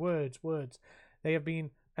 They have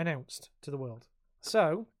been announced to the world.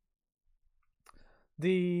 So,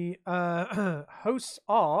 the hosts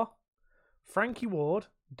are Frankie Ward,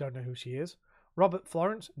 don't know who she is, Robert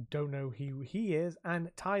Florence, don't know who he is,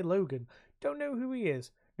 and Ty Logan, don't know who he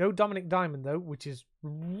is. No Dominic Diamond, though, which is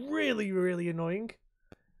really, really annoying.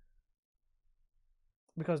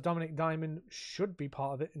 Because Dominic Diamond should be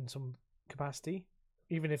part of it in some capacity,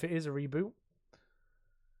 even if it is a reboot.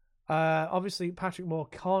 Obviously, Patrick Moore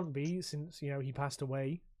can't be, since, he passed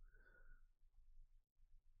away.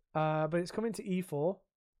 But it's coming to E4.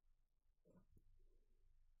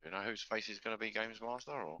 Do you know whose face is going to be Games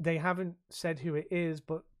Master? Or? They haven't said who it is,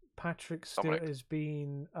 but Patrick Stewart has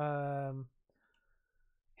been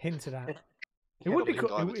hinted at. It would be cool.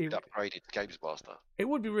 Upgraded to Games Master. It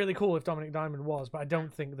would be really cool if Dominic Diamond was, but I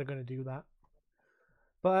don't think they're going to do that.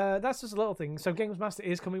 But that's just a little thing. So Games Master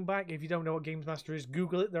is coming back. If you don't know what Games Master is,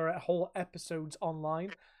 Google it. There are whole episodes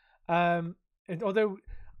online. And although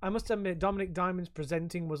I must admit, Dominic Diamond's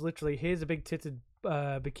presenting was literally, here's a big titted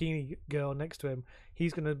bikini girl next to him.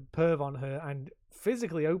 He's going to perv on her and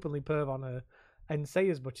physically, openly perv on her and say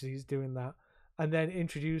as much as he's doing that. And then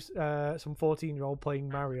introduce some 14-year-old playing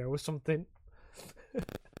Mario or something.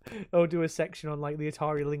 Or do a section on like the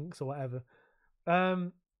Atari Lynx or whatever.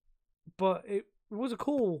 But it was a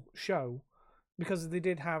cool show because they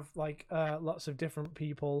did have like lots of different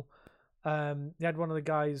people. They had one of the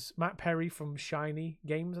guys, Matt Perry from Shiny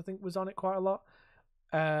Games, I think, was on it quite a lot.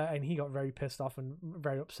 And he got very pissed off and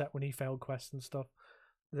very upset when he failed quests and stuff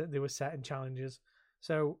that they were set in challenges.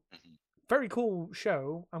 So, very cool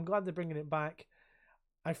show. I'm glad they're bringing it back.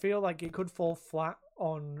 I feel like it could fall flat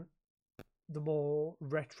on the more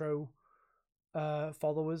retro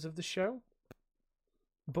followers of the show,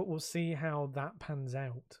 but we'll see how that pans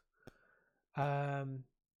out. So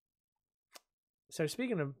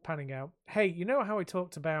speaking of panning out, hey, you know how I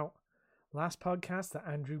talked about last podcast that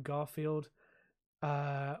Andrew Garfield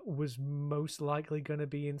was most likely going to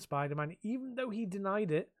be in Spider-Man, even though he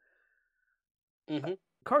denied it? Mm-hmm.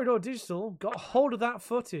 Corridor Digital got hold of that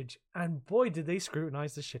footage, and boy, did they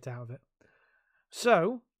scrutinize the shit out of it.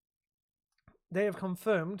 So they have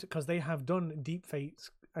confirmed, because they have done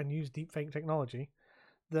deepfakes and used deepfake technology,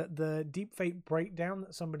 that the deepfake breakdown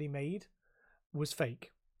that somebody made was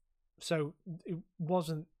fake. So it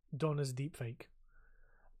wasn't done as deepfake.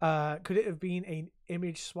 Could it have been an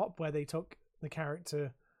image swap where they took the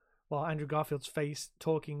character, well, Andrew Garfield's face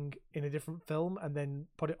talking in a different film and then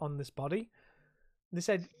put it on this body? They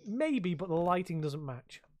said maybe, but the lighting doesn't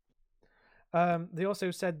match. They also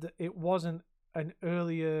said that it wasn't an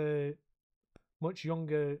earlier, much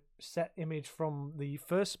younger set image from the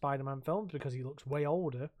first Spider-Man films because he looks way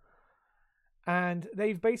older. And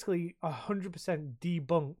they've basically 100%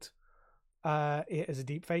 debunked it as a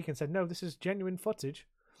deepfake and said, no, this is genuine footage.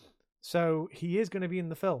 So he is going to be in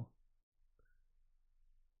the film.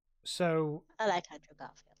 So I like Andrew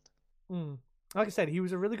Garfield. Like I said, he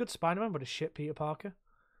was a really good Spider-Man, but a shit Peter Parker.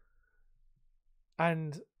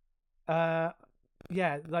 And yeah,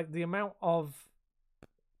 like the amount of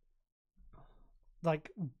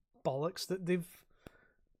like bollocks that they've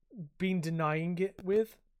been denying it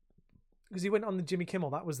with, because he went on the Jimmy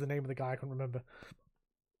Kimmel. That was the name of the guy. I couldn't remember.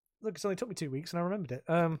 Look, it only took me 2 weeks, and I remembered it.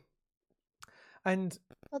 And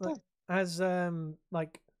Well like, as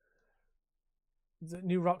like the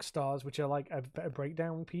new rock stars, which are like a better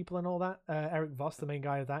breakdown people and all that. Eric Voss, the main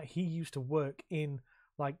guy of that, he used to work in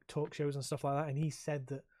like talk shows and stuff like that, and he said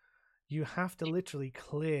that you have to literally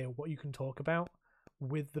clear what you can talk about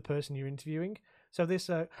with the person you're interviewing. So this,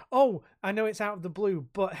 oh, I know it's out of the blue,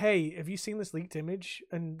 but hey, have you seen this leaked image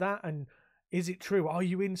and that? And is it true? Are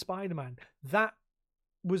you in Spider-Man? That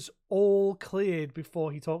was all cleared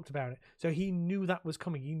before he talked about it. So he knew that was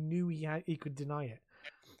coming. He knew he could deny it.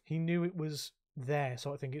 He knew it was there,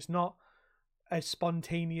 sort of thing. It's not a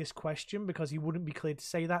spontaneous question because he wouldn't be cleared to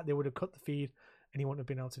say that. They would have cut the feed and he wouldn't have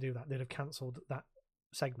been able to do that. They'd have cancelled that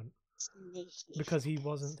segment because he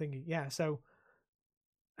wasn't thinking. Yeah, so,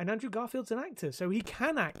 and Andrew Garfield's an actor, so he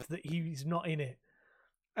can act that he's not in it.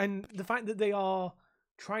 And the fact that they are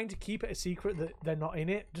trying to keep it a secret that they're not in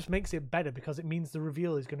it just makes it better because it means the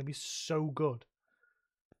reveal is going to be so good.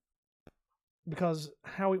 Because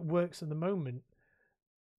how it works at the moment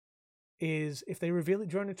is if they reveal it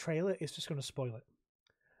during a trailer, it's just going to spoil it.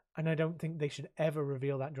 And I don't think they should ever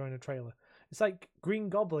reveal that during a trailer. It's like Green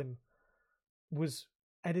Goblin was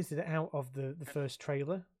edited out of the first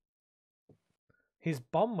trailer. His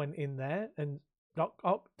bomb went in there and Doc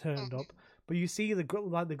Ock turned up. But you see the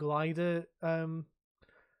glider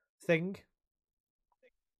thing.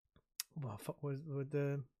 Well, fuck was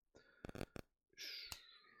the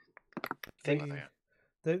Thing.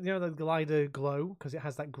 the the glider glow because it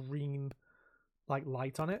has that green like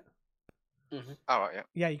light on it. Mm-hmm. All right, yeah.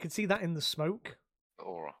 Yeah, you could see that in the smoke.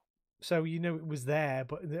 Aura. So you know it was there,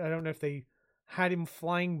 but I don't know if they had him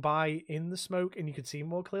flying by in the smoke and you could see him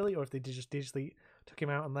more clearly, or if they just digitally took him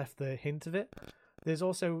out and left the hint of it. There's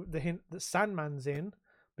also the hint that Sandman's in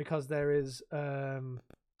because there is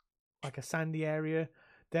like a sandy area.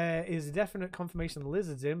 There is definite confirmation the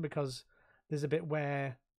Lizard's in because there's a bit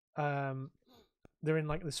where they're in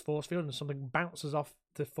like this force field and something bounces off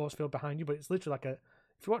the force field behind you, but it's literally like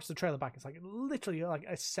if you watch the trailer back, it's like literally like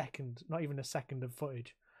a second, not even a second of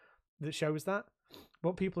footage that shows that.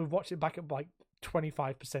 But people who've watched it back at like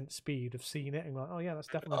 25% speed have seen it and like, oh yeah, that's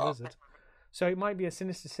definitely a Lizard. So it might be a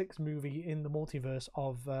Sinister Six movie in the multiverse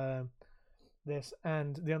of this,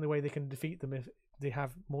 and the only way they can defeat them if they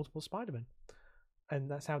have multiple Spider-Men,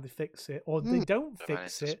 and that's how they fix it, or they don't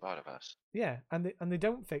fix it. Spider-Verse. Yeah, and they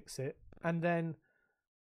don't fix it, and then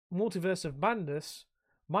Multiverse of Madness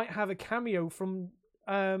might have a cameo from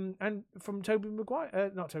and from Tobey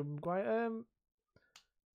Maguire, not Tobey Maguire.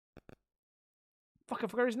 Fuck, I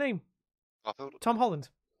forgot his name. Garfield. Tom Holland.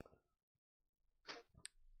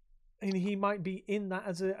 And he might be in that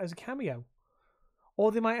as a cameo,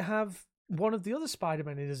 or they might have one of the other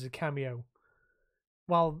Spider-Men in as a cameo,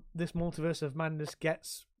 while this Multiverse of Madness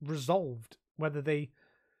gets resolved. Whether they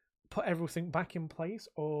put everything back in place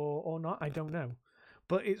or not, I don't know.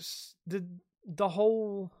 But it's the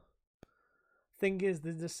whole thing is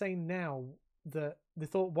they're just saying now that they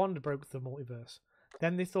thought Wanda broke the multiverse,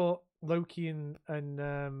 then they thought Loki and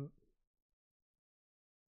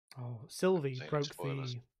Sylvie broke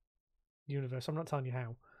the universe. I'm not telling you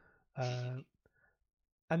how.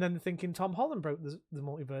 And then they're thinking Tom Holland broke the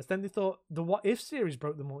multiverse. Then they thought the What If series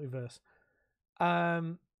broke the multiverse.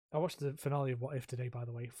 I watched the finale of What If today, by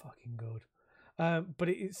the way. Fucking good. But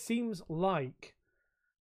it seems like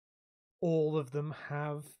all of them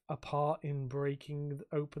have a part in breaking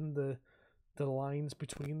open the lines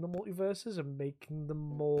between the multiverses and making them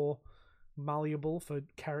more malleable for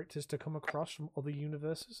characters to come across from other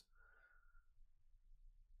universes.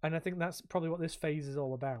 And I think that's probably what this phase is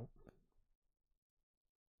all about.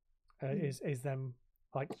 Is them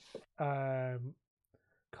like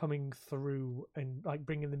coming through and like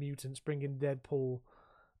bringing the mutants, bringing Deadpool,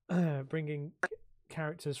 bringing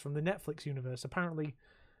characters from the Netflix universe. Apparently,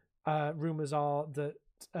 rumors are that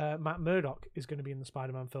Matt Murdock is going to be in the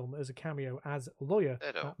Spider-Man film as a cameo as lawyer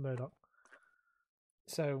Matt Murdock.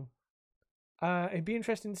 So it'd be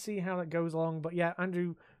interesting to see how that goes along. But yeah,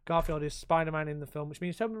 Andrew Garfield is Spider-Man in the film, which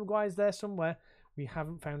means Tobey Maguire's there somewhere. We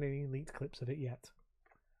haven't found any leaked clips of it yet.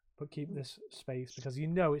 But keep this space because you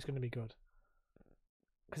know it's going to be good.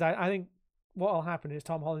 Because I think what will happen is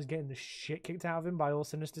Tom Holland's getting the shit kicked out of him by all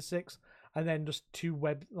Sinister Six, and then just 2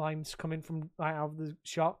 web lines come in from out of the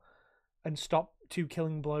shot and stop 2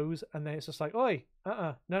 killing blows, and then it's just like, oi,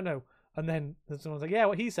 no. And then someone's like, yeah,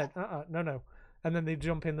 what he said, no. And then they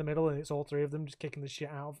jump in the middle, and it's all 3 of them just kicking the shit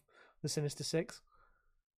out of the Sinister Six.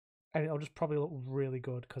 And it'll just probably look really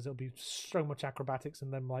good because it'll be so much acrobatics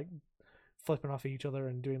and them like flipping off each other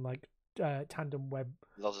and doing like tandem web.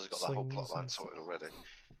 Loz has got the whole plot line sorted already.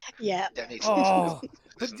 Yeah.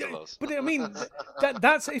 But I mean,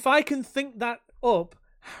 that's if I can think that up,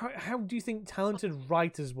 how do you think talented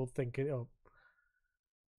writers will think it up?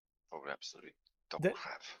 Probably absolutely double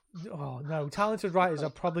crap. Oh no, talented writers are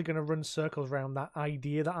probably going to run circles around that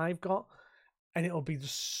idea that I've got, and it'll be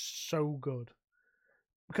just so good.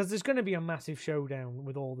 Because there's going to be a massive showdown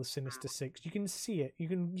with all the Sinister Six. You can see it. You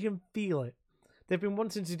can feel it. They've been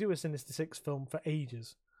wanting to do a Sinister Six film for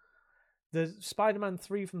ages. The Spider-Man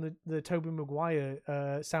 3 from the Tobey Maguire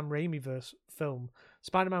Sam Raimi verse film,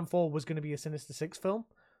 Spider-Man 4 was going to be a Sinister Six film,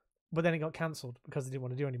 but then it got cancelled because they didn't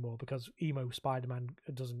want to do it anymore because emo Spider-Man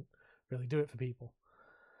doesn't really do it for people.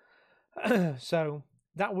 So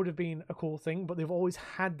that would have been a cool thing, but they've always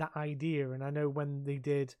had that idea, and I know when they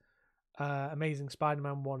did Amazing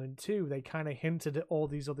Spider-Man 1 and 2, they kind of hinted at all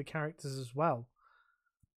these other characters as well,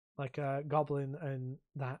 like Goblin and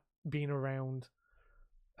that being around,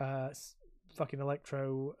 fucking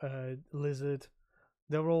Electro, Lizard.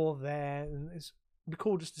 They're all there, and it'd be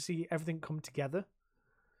cool just to see everything come together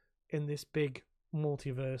in this big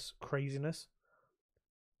multiverse craziness.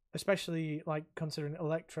 Especially like considering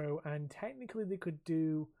Electro, and technically they could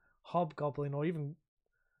do Hobgoblin or even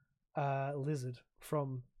Lizard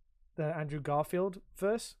from the Andrew Garfield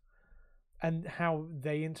verse, and how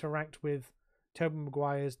they interact with Tobey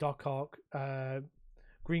Maguire's Doc Ock,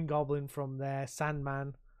 Green Goblin from their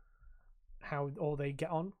Sandman, how all they get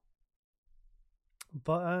on.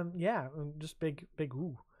 But yeah, just big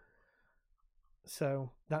ooh.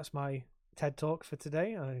 So that's my TED Talk for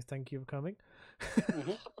today. I thank you for coming.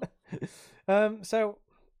 Mm-hmm. So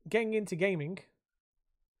getting into gaming,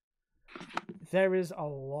 there is a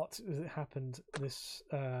lot that happened this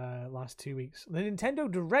last 2 weeks. The Nintendo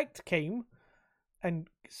Direct came and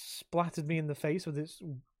splattered me in the face with its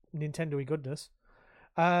Nintendo-y goodness.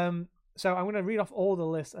 So I'm going to read off all the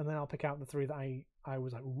lists and then I'll pick out the 3 that I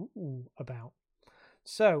was like, ooh, about.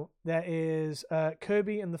 So there is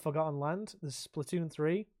Kirby and the Forgotten Land, there's Splatoon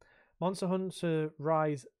 3, Monster Hunter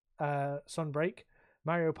Rise Sunbreak,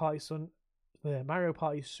 Mario Party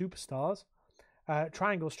Superstars,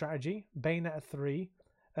 Triangle Strategy, Bayonetta 3,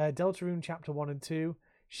 Deltarune Chapter 1 and 2,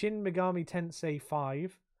 Shin Megami Tensei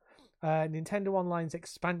 5, Nintendo Online's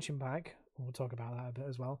expansion pack, we'll talk about that a bit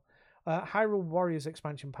as well, Hyrule Warriors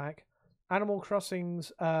expansion pack, Animal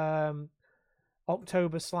Crossing's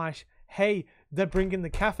October / hey, they're bringing the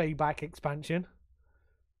cafe back expansion,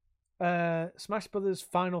 Smash Brothers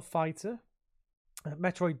Final Fighter,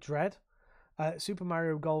 Metroid Dread, Super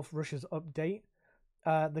Mario Golf Rush's update,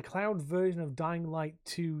 the cloud version of Dying Light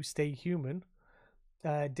 2 Stay Human,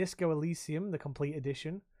 Disco Elysium, the complete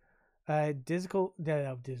edition, Disney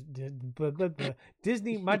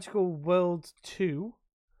Magical World 2.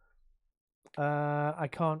 I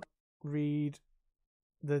can't read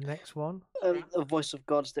the next one. The Voice of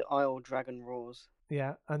Gods, The Isle Dragon Roars.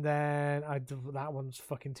 Yeah, and then that one's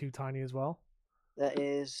fucking too tiny as well. That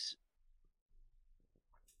is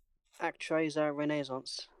Actraiser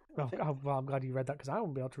Renaissance. Oh, well, I'm glad you read that because I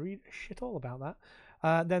won't be able to read shit all about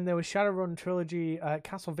that. Then there was Shadowrun Trilogy,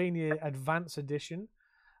 Castlevania Advance Edition,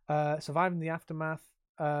 Surviving the Aftermath,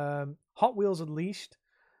 Hot Wheels Unleashed,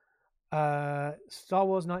 Star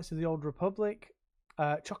Wars Knights of the Old Republic,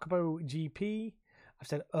 Chocobo GP. I've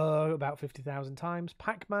said about 50,000 times.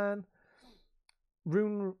 Pac-Man,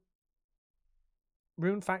 Rune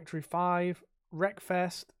Factory 5,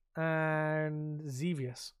 Wreckfest, and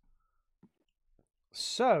Xevious.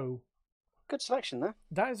 So Good selection there.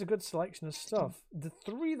 that is a good selection of stuff. The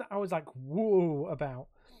three that I was like, whoa, about.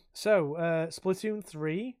 So, Splatoon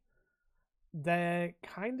 3, they're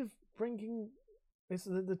kind of bringing...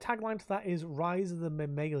 the tagline to that is Rise of the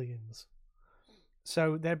Mammalians.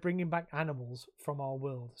 So they're bringing back animals from our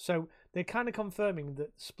world. So they're kind of confirming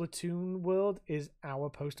that Splatoon world is our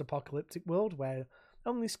post-apocalyptic world where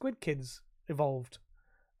only squid kids evolved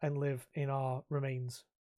and live in our remains.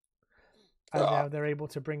 And now they're able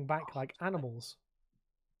to bring back like animals.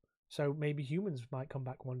 So maybe humans might come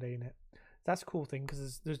back one day in it. That's a cool thing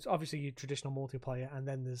because there's obviously your traditional multiplayer and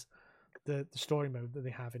then there's the story mode that they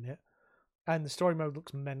have in it. And the story mode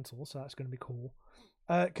looks mental, so that's going to be cool.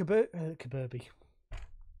 Kirby.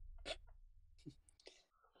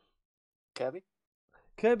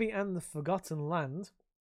 Kirby and the Forgotten Land.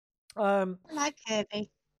 I like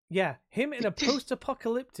Kirby. Yeah, him in a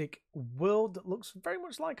post-apocalyptic world that looks very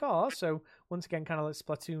much like ours. So once again, kind of like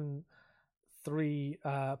Splatoon 3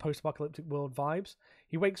 post-apocalyptic world vibes.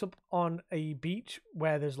 He wakes up on a beach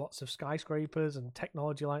where there's lots of skyscrapers and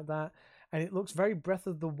technology like that. And it looks very Breath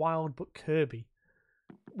of the Wild, but Kirby,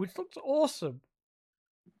 which looks awesome.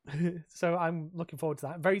 So I'm looking forward to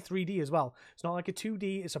that. Very 3D as well. It's not like a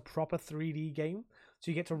 2D, it's a proper 3D game.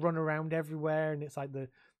 So you get to run around everywhere, and it's like the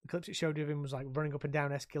clips it showed of him was like running up and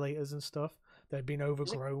down escalators and stuff. They'd been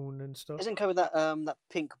overgrown and stuff. Isn't Kirby that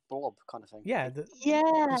pink blob kind of thing? Yeah,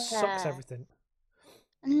 Yeah. it sucks everything.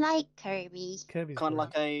 I like Kirby. Kirby's Kind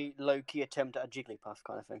of great. like a low-key attempt at a Jigglypuff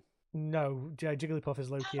kind of thing. No, Jigglypuff is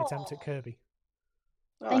low-key attempt at Kirby.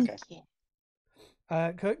 Oh, Thank okay.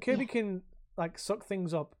 you. Kirby can like suck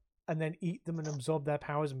things up and then eat them and absorb their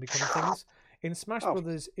powers and become things. In Smash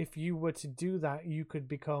Brothers, if you were to do that, you could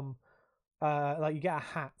become like you get a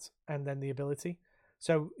hat and then the ability.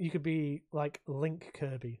 So you could be like Link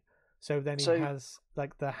Kirby. So then he has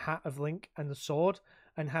like the hat of Link and the sword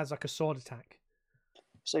and has like a sword attack.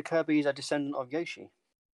 So Kirby is a descendant of Yoshi.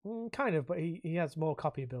 Kind of, but he has more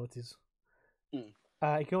copy abilities. He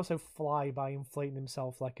can also fly by inflating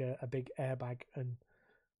himself like a big airbag and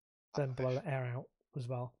then blow the air out as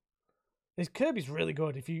well. Kirby's really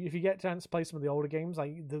good. If you get a chance to play some of the older games,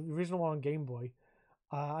 like the original one on Game Boy,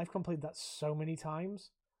 I've completed that so many times.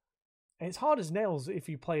 And it's hard as nails if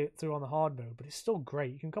you play it through on the hard mode, but it's still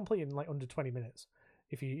great. You can complete it in like under 20 minutes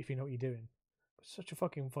if you know what you're doing. It's such a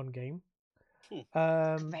fucking fun game.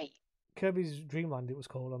 Great. Kirby's Dream Land, it was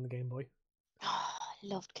called on the Game Boy. Oh, I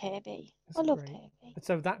loved Kirby. It's I loved great. Kirby. And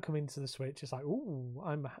so that coming to the Switch, it's like, ooh,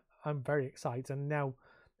 I'm very excited, and now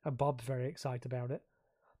Bob's very excited about it.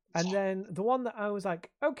 And then the one that I was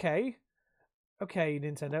like, okay,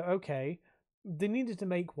 Nintendo, okay, they needed to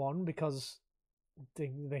make one because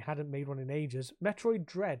they hadn't made one in ages. Metroid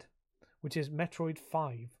Dread, which is Metroid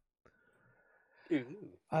 5. Ooh.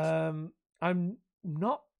 I'm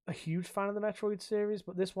not a huge fan of the Metroid series,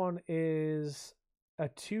 but this one is a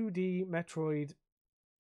 2D Metroid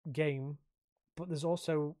game, but there's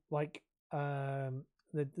also like the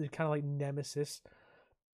kind of like Nemesis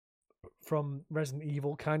from Resident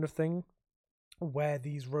Evil kind of thing, where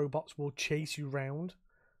these robots will chase you round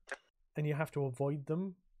and you have to avoid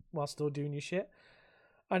them while still doing your shit.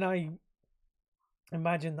 And I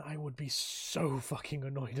imagine that I would be so fucking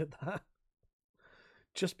annoyed at that.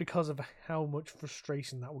 Just because of how much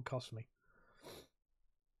frustration that would cost me.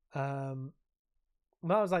 That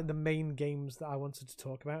was like the main games that I wanted to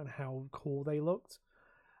talk about and how cool they looked.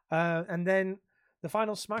 And then the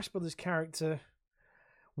final Smash Brothers character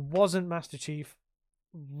wasn't Master Chief,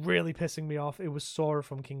 really pissing me off. It was Sora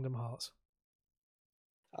from Kingdom Hearts.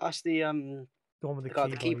 That's the one with the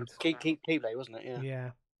Keyblade, wasn't it? Yeah. Yeah.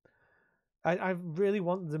 I really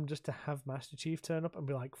want them just to have Master Chief turn up and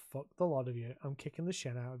be like, fuck the lot of you. I'm kicking the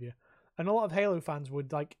shit out of you. And a lot of Halo fans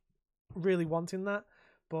would like really wanting that,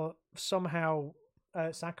 but somehow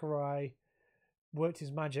Sakurai worked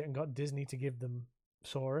his magic and got Disney to give them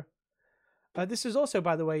Sora. This is also,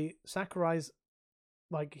 by the way, Sakurai's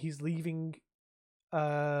like he's leaving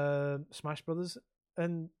Smash Brothers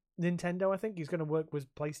and Nintendo. I think he's going to work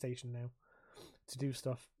with PlayStation now to do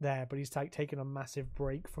stuff there, but he's taken a massive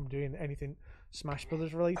break from doing anything Smash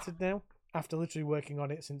Brothers related now after literally working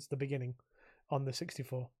on it since the beginning on the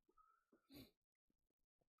 64.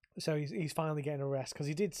 So he's finally getting a rest because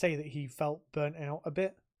he did say that he felt burnt out a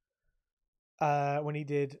bit when he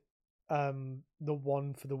did the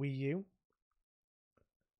one for the Wii U.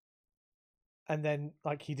 And then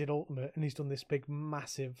like he did Ultimate and he's done this big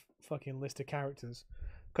massive fucking list of characters.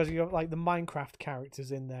 Because you've got like the Minecraft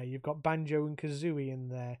characters in there, you've got Banjo and Kazooie in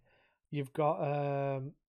there, You've got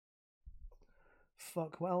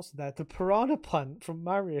what else is there? The Piranha Plant from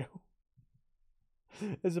Mario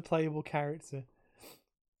as a playable character.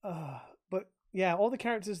 But yeah, all the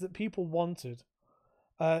characters that people wanted.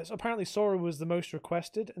 So apparently Sora was the most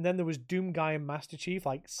requested, and then there was Doom Guy and Master Chief,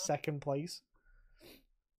 like second place.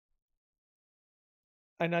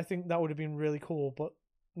 And I think that would have been really cool, but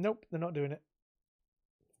nope, they're not doing it.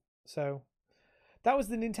 So that was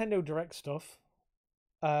the Nintendo Direct stuff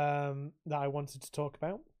that I wanted to talk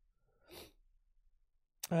about.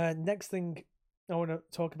 Next thing I want to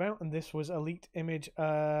talk about, and this was a leaked image.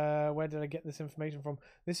 Where did I get this information from?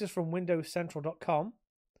 This is from WindowsCentral.com.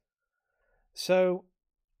 So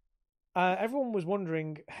everyone was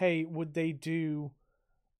wondering, hey, would they do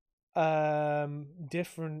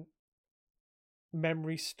different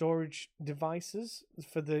memory storage devices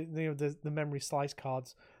for the memory slice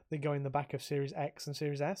cards that go in the back of Series X and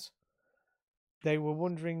Series S? They were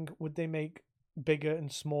wondering, would they make bigger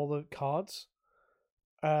and smaller cards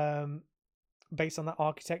based on that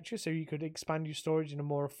architecture, so you could expand your storage in a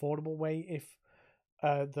more affordable way if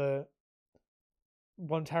the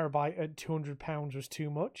 1 terabyte at £200 was too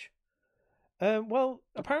much. Well,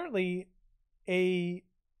 apparently a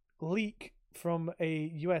leak from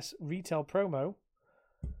a US retail promo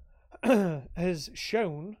has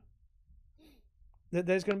shown that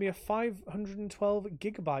there's going to be a 512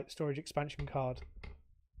 gigabyte storage expansion card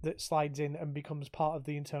that slides in and becomes part of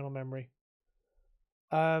the internal memory.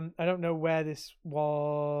 I don't know where this was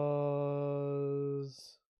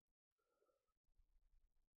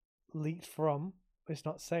leaked from. It's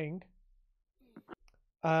not saying.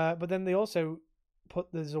 But then they also put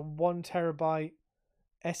there's a 1 terabyte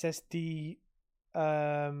SSD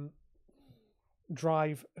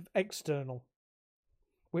drive external,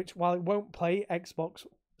 which, while it won't play Xbox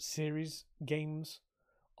Series games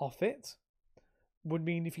off it, would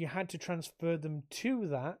mean if you had to transfer them to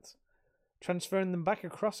that, transferring them back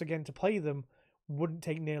across again to play them wouldn't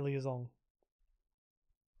take nearly as long.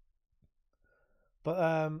 But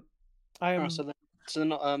I am so they're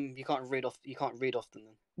not you can't read off them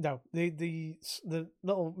then. No, the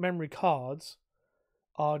little memory cards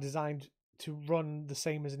are designed to run the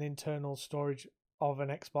same as an internal storage of an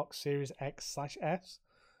Xbox Series X/S.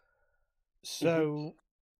 So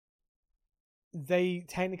they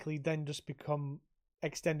technically then just become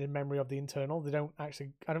extended memory of the internal. They don't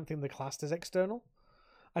actually, I don't think they're classed as external.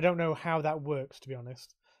 I don't know how that works, to be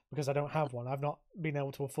honest, because I don't have one. I've not been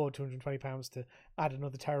able to afford £220 to add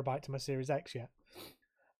another terabyte to my Series X yet.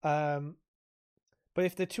 But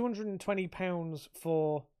if they're £220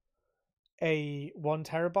 for a 1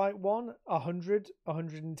 terabyte one,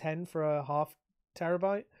 110 for a half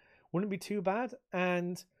terabyte wouldn't be too bad,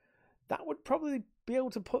 and that would probably be able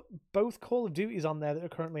to put both Call of Duties on there that are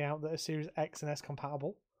currently out that are Series X and S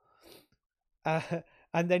compatible. And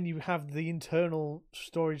then you have the internal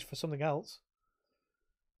storage for something else.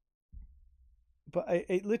 But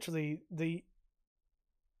it literally, the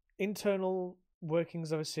internal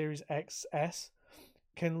workings of a Series XS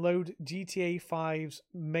can load GTA 5's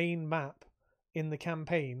main map in the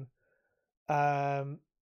campaign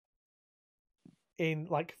in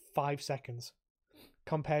like 5 seconds,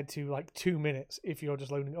 compared to like 2 minutes if you're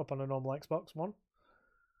just loading it up on a normal Xbox One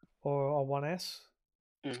or One S.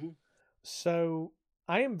 So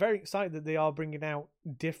I am very excited that they are bringing out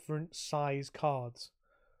different size cards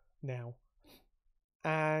now.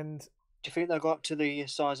 And do you think they'll go up to the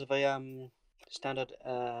size of a standard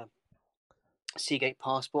Seagate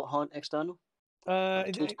Passport Hunt external?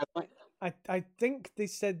 I think they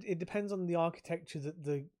said it depends on the architecture that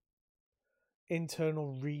the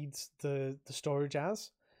internal reads the storage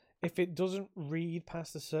as. If it doesn't read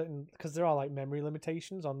past a certain, because there are like memory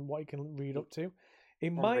limitations on what it can read up to,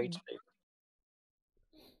 it might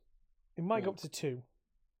go up to 2.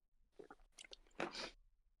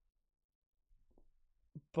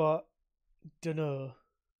 But dunno.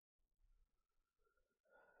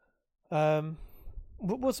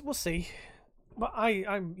 We'll see. But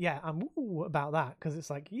I'm ooh about that, because it's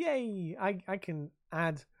like, yay! I can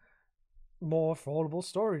add more affordable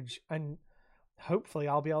storage, and hopefully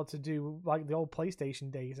I'll be able to do like the old PlayStation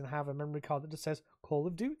days and have a memory card that just says Call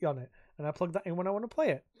of Duty on it, and I plug that in when I want to play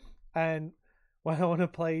it, and when I want to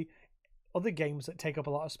play other games that take up a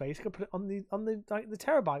lot of space, I can put it on the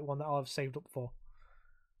terabyte one that I'll have saved up for.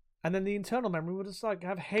 And then the internal memory would just like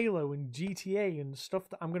have Halo and GTA and stuff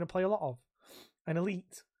that I'm going to play a lot of, and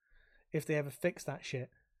Elite, if they ever fix that shit.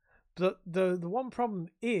 But the one problem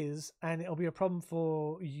is, and it'll be a problem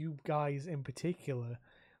for you guys in particular,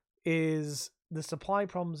 is the supply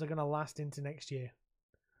problems are going to last into next year.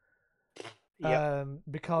 Yeah.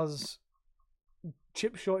 Because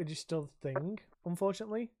chip shortage is still a thing,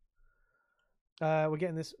 unfortunately. We're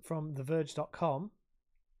getting this from TheVerge.com.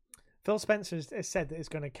 Phil Spencer has said that it's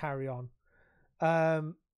going to carry on.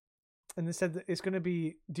 And they said that it's going to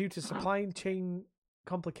be due to supply chain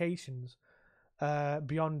complications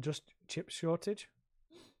beyond just chip shortage.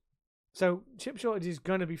 So chip shortage is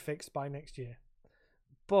going to be fixed by next year.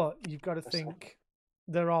 But you've got to think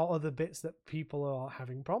there are other bits that people are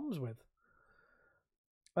having problems with.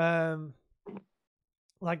 Like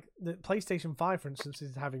the PlayStation 5, for instance,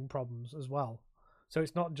 is having problems as well. So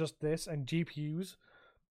it's not just this, and GPUs,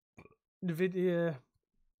 NVIDIA.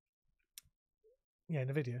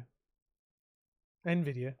 I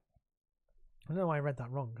don't know why I read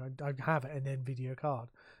that wrong. I have an NVIDIA card.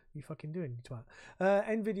 You fucking doing, you twat.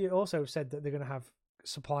 NVIDIA also said that they're going to have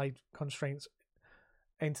supply constraints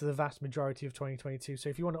into the vast majority of 2022. So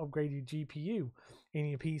if you want to upgrade your GPU in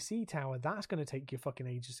your PC tower, that's going to take you fucking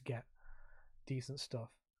ages to get decent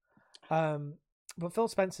stuff. But Phil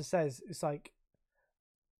Spencer says it's like,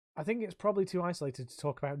 I think it's probably too isolated to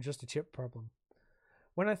talk about just a chip problem.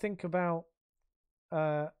 When I think about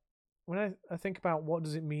what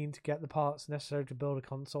does it mean to get the parts necessary to build a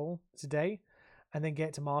console today and then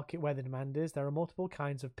get to market where the demand is, there are multiple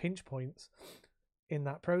kinds of pinch points in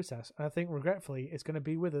that process. And I think, regretfully, it's going to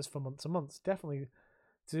be with us for months and months, definitely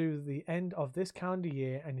to the end of this calendar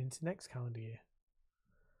year and into next calendar year.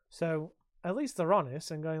 So at least they're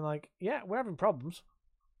honest and going like, yeah, we're having problems.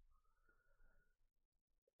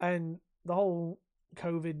 And the whole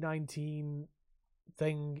COVID-19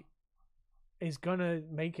 thing is going to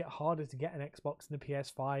make it harder to get an Xbox and a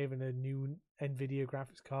PS5 and a new NVIDIA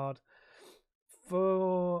graphics card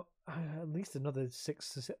for at least another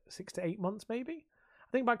 6 to 8 months, maybe. I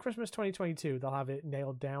think by Christmas 2022, they'll have it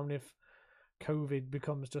nailed down if COVID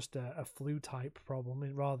becomes just a flu-type problem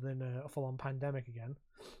rather than a full-on pandemic again.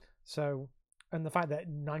 So, and the fact that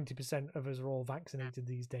 90% of us are all vaccinated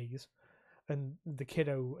these days, and the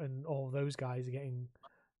kiddo and all those guys are getting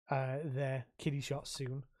their kiddie shots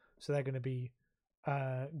soon, so they're going to be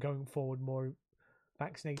going forward more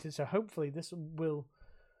vaccinated. So hopefully this will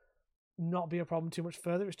not be a problem too much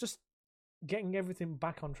further. It's just getting everything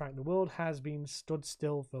back on track. The world has been stood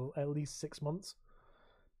still for at least 6 months,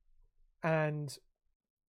 and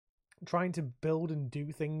trying to build and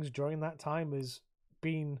do things during that time has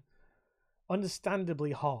been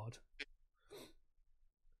understandably hard.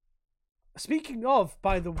 Speaking of,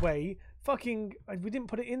 by the way, fucking, we didn't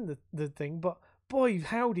put it in the thing, but boy,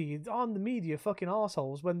 howdy, on the media, fucking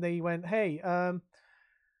arseholes, when they went, hey,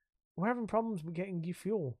 we're having problems with getting you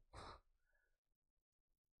fuel.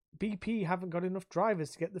 BP haven't got enough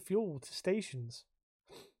drivers to get the fuel to stations.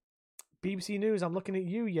 BBC News, I'm looking at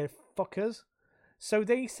you, you fuckers. So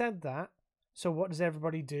they said that, so what does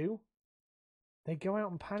everybody do? They go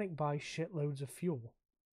out and panic buy shitloads of fuel.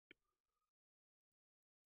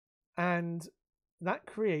 And that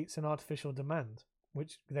creates an artificial demand,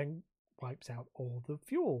 which then wipes out all the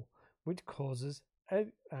fuel, which causes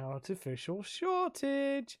an artificial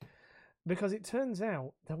shortage. Because it turns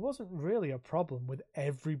out there wasn't really a problem with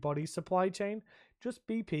everybody's supply chain, just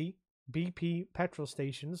BP petrol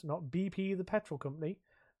stations, not BP the petrol company,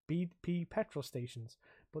 BP petrol stations.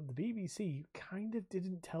 But the BBC kind of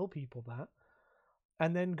didn't tell people that,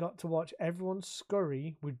 and then got to watch everyone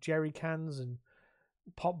scurry with jerry cans and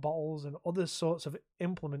pop bottles and other sorts of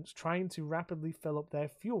implements trying to rapidly fill up their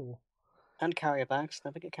fuel. And carrier bags.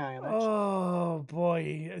 Never get carrier bags. Oh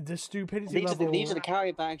boy, the stupidity level. These are the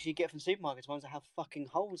carrier bags you get from supermarkets, ones that have fucking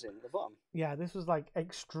holes in the bottom. Yeah, this was like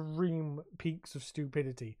extreme peaks of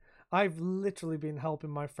stupidity. I've literally been helping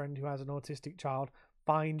my friend who has an autistic child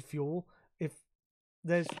find fuel. If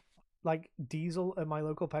there's like diesel at my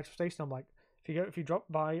local petrol station, I'm like, if you drop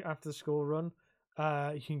by after the school run,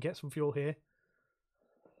 you can get some fuel here.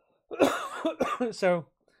 So,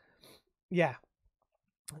 yeah.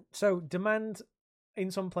 So demand in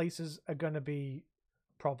some places are going to be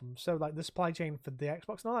problems. So like the supply chain for the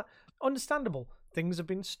Xbox and all that, understandable. Things have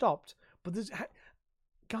been stopped. But there's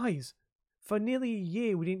guys, for nearly a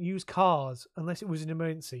year we didn't use cars unless it was an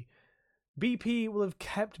emergency. BP will have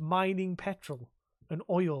kept mining petrol and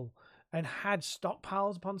oil and had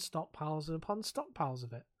stockpiles upon stockpiles upon stockpiles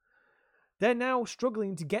of it. They're now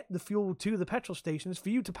struggling to get the fuel to the petrol stations for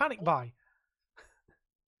you to panic buy.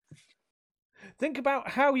 Think about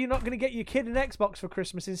how you're not going to get your kid an Xbox for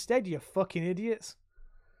Christmas instead, you fucking idiots.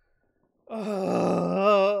 They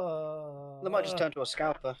might just turn to a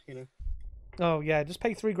scalper, you know. Oh, yeah, just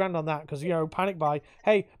pay $3,000 on that because, panic buy.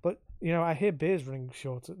 Hey, but, I hear beer's running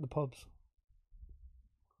short at the pubs.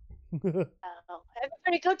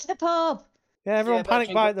 Everybody go to the pub. Yeah, everyone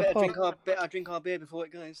panic buy at the pub. I drink our beer before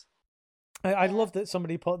it goes. I love that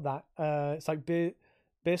somebody put that. It's like beer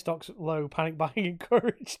stocks low, panic buying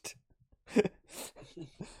encouraged.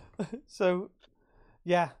 So,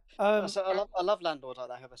 yeah. So I love landlords like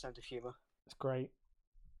that who have a sense of humour. It's great.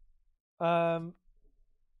 But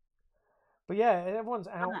yeah, everyone's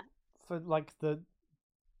out for like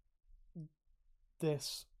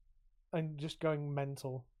this and just going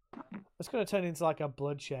mental. It's going to turn into like a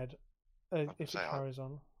bloodshed if it carries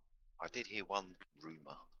on. I did hear one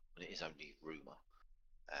rumour, and it is only rumour,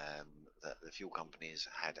 that the fuel companies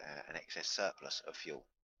had an excess surplus of fuel.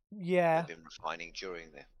 Yeah. They've been refining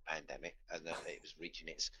during the pandemic, and that it was reaching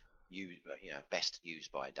its best use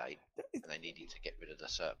by date, and they needed to get rid of the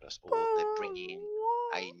surplus, or they're bringing in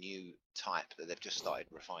a new type that they've just started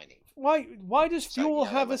refining. Why does fuel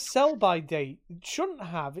have a sell-by date? It shouldn't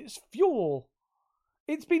have. It's fuel.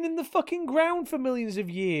 It's been in the fucking ground for millions of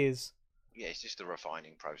years. Yeah, it's just the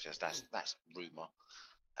refining process. That's rumour.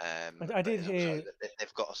 I did hear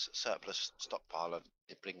they've got a surplus stockpile of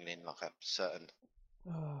they're bringing in like a certain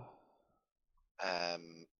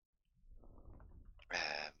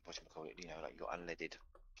whatchamacallit, like you've got unleaded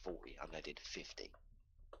 40, unleaded 50,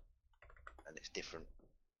 and it's different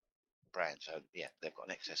brands. So yeah, they've got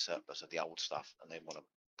an excess surplus of the old stuff, and they want to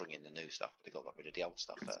bring in the new stuff. They've got to get rid of the old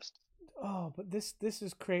stuff first. Oh, but this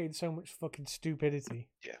has created so much fucking stupidity.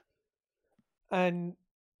 Yeah. And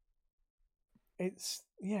it's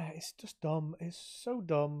just dumb. It's so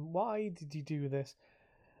dumb. Why did you do this?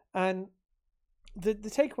 And the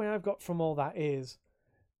takeaway I've got from all that is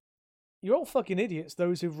you're all fucking idiots,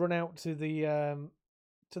 those who've run out to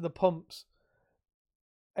the pumps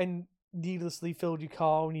and needlessly filled your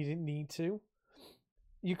car when you didn't need to.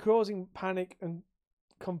 You're causing panic and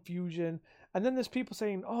confusion. And then there's people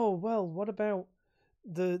saying, oh, well, what about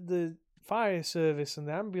the fire service and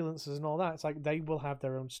the ambulances and all that? It's like they will have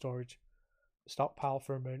their own storage stockpile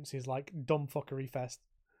for emergencies, like dumb fuckery fest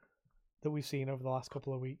that we've seen over the last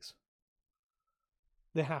couple of weeks.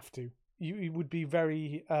 They have to. You would be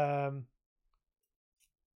very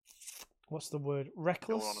what's the word?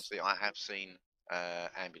 Reckless. Well, honestly, I have seen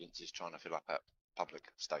ambulances trying to fill up at public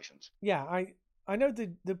stations. Yeah, I know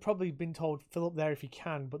they've probably been told fill up there if you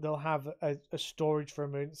can, but they'll have a storage for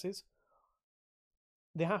emergencies.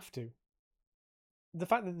 They have to. The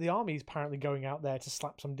fact that the army is apparently going out there to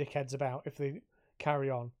slap some dickheads about if they carry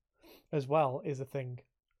on as well is a thing.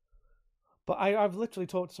 But I've literally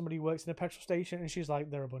talked to somebody who works in a petrol station, and she's like,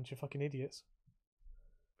 they're a bunch of fucking idiots.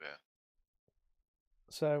 Yeah.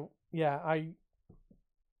 So, yeah, I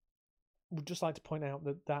would just like to point out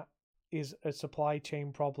that is a supply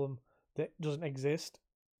chain problem that doesn't exist.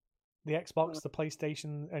 The Xbox, the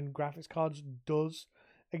PlayStation, and graphics cards does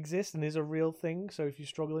exist and is a real thing. So if you're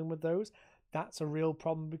struggling with those, that's a real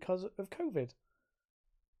problem because of COVID.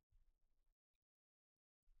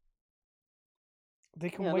 They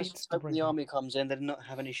can wait to bring the army comes in. They do not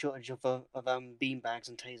have any shortage of beanbags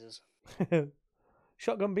and tasers.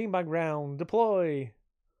 Shotgun beanbag round, deploy.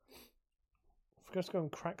 Let's go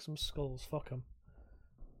and crack some skulls. Fuck them.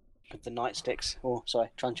 With the nightsticks,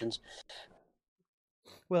 truncheons.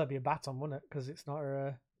 Well, that'd be a baton, wouldn't it? Because it's not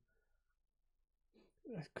a.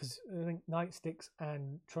 Because I think nightsticks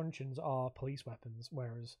and truncheons are police weapons,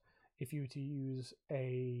 whereas if you were to use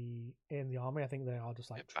in the army, I think they are just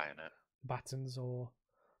like bayonet. Batons or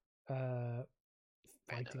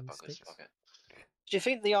fighting sticks. Do you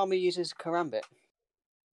think the army uses karambit?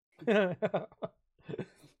 Nah,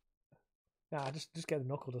 just get the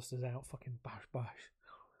knuckle dusters out. Fucking bash.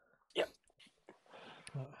 Yep.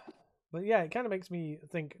 But yeah, it kind of makes me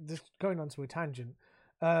think, just going on to a tangent,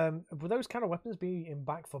 will those kind of weapons be in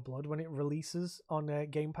Back 4 Blood when it releases on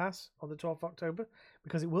Game Pass on the 12th of October?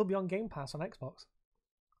 Because it will be on Game Pass on Xbox.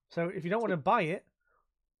 So if you don't want to buy it,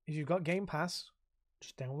 if you've got Game Pass,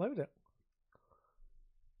 just download it.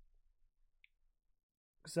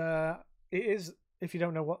 Because it is, if you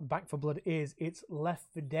don't know what Back 4 Blood is, it's Left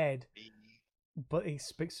 4 Dead. But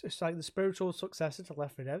it's like the spiritual successor to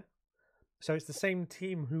Left 4 Dead. So it's the same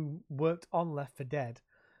team who worked on Left 4 Dead,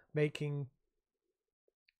 making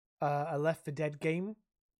a Left 4 Dead game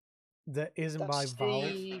that isn't by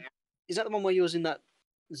Valve. Is that the one where you was in that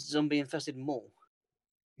zombie-infested mall?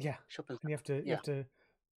 Yeah. Shopping. And you have to.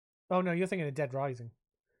 Oh no, you're thinking of Dead Rising.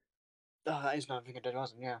 Oh, that is not thinking of Dead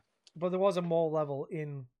Rising. Yeah. But there was a mall level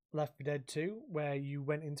in Left 4 Dead 2 where you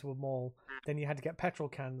went into a mall, then you had to get petrol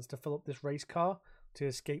cans to fill up this race car to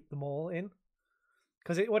escape the mall in.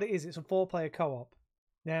 Because what it is, it's a 4-player co-op.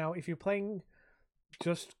 Now, if you're playing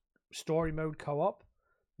just story mode co-op,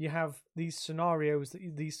 you have these scenarios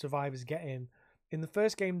that these survivors get in. In the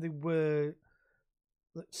first game, they were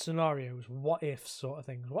scenarios, what if sort of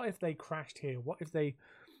things. What if they crashed here? What if they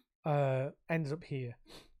ended up here.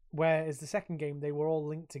 Whereas the second game, they were all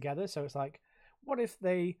linked together. So it's like, what if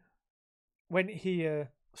they went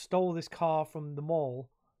here, stole this car from the mall,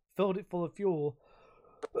 filled it full of fuel,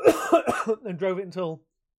 and drove it until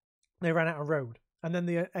they ran out of road, and then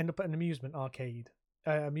they end up at an amusement park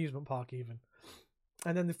even,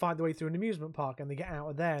 and then they fight their way through an amusement park, and they get out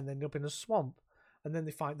of there, and they end up in a swamp, and then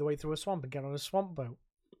they fight their way through a swamp and get on a swamp boat,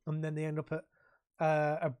 and then they end up at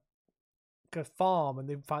a farm, and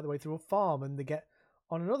they fight their way through a farm, and they get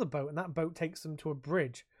on another boat, and that boat takes them to a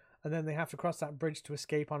bridge, and then they have to cross that bridge to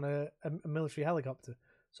escape on a military helicopter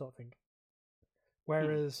sort of thing.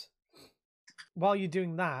 Whereas while you're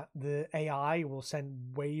doing that, the AI will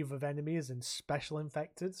send wave of enemies and special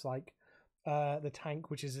infecteds, like the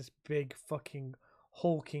tank, which is this big fucking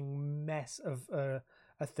hulking mess of a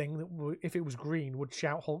thing that, if it was green, would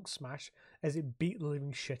shout Hulk smash as it beat the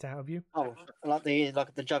living shit out of you. Oh, like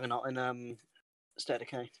the Juggernaut in State of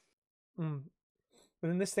Decay. And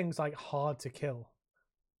then this thing's like hard to kill.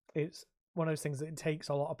 It's one of those things that it takes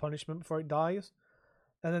a lot of punishment before it dies.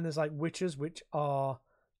 And then there's like witches, which are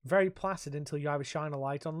very placid until you either shine a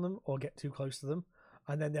light on them or get too close to them,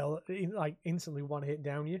 and then they'll like instantly one hit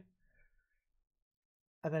down you,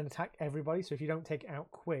 and then attack everybody. So if you don't take it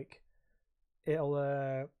out quick,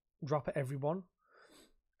 it'll drop at everyone.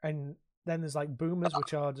 And then there's like boomers,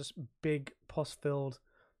 which are just big pus-filled,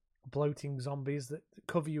 bloating zombies that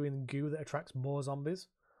cover you in goo that attracts more zombies.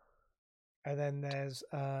 And then there's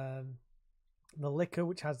the licker,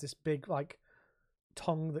 which has this big like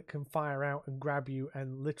tongue that can fire out and grab you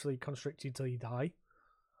and literally constrict you till you die.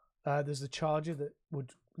 There's the charger that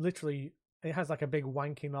would literally, it has like a big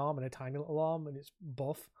wanking arm and a tiny little arm, and it's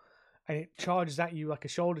buff, and it charges at you like a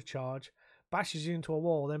shoulder charge, bashes you into a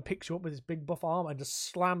wall, then picks you up with its big buff arm and just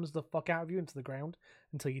slams the fuck out of you into the ground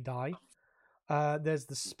until you die. There's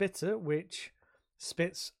the spitter, which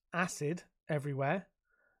spits acid everywhere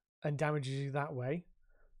and damages you that way.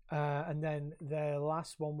 And then the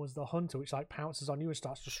last one was the hunter, which like pounces on you and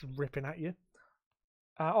starts just ripping at you.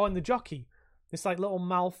 And the jockey, this like little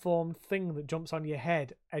malformed thing that jumps on your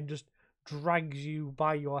head and just drags you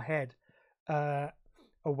by your head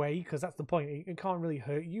away, because that's the point. It can't really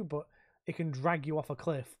hurt you, but it can drag you off a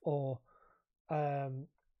cliff or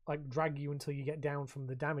like drag you until you get down from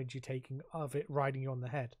the damage you're taking of it riding you on the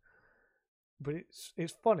head. But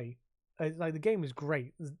it's funny. Like the game is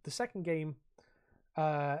great. The second game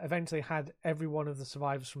eventually had every one of the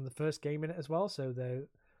survivors from the first game in it as well, so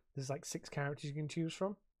there's like 6 characters you can choose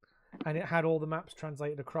from, and it had all the maps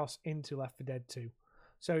translated across into Left 4 Dead 2.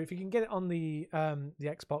 So if you can get it on the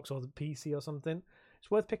Xbox or the PC or something,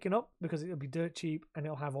 it's worth picking up because it'll be dirt cheap and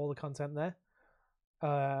it'll have all the content there,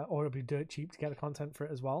 or it'll be dirt cheap to get the content for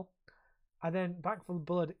it as well. And then Back 4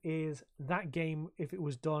 Blood is that game if it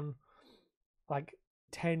was done like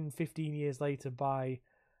 10-15 years later by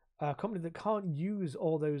a company that can't use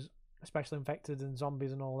all those special infected and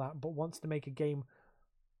zombies and all that, but wants to make a game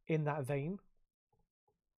in that vein.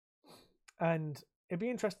 And it'd be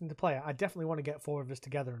interesting to play it. I definitely want to get 4 of us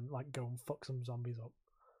together and like go and fuck some zombies up.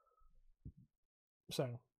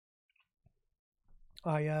 So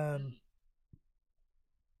I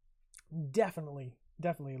definitely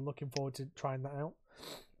looking forward to trying that out.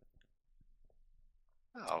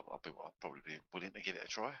 I'll probably be willing to give it a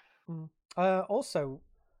try. Also,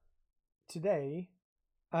 today,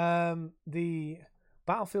 the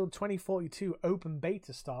Battlefield 2042 open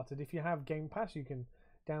beta started. If you have Game Pass, you can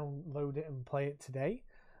download it and play it today.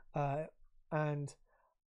 And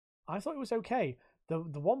I thought it was okay.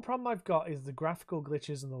 The one problem I've got is the graphical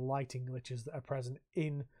glitches and the lighting glitches that are present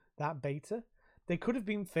in that beta. They could have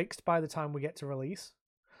been fixed by the time we get to release,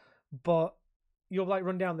 but you'll like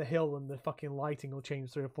run down the hill and the fucking lighting will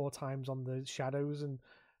change 3 or 4 times on the shadows and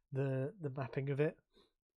the mapping of it.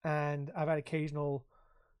 And I've had occasional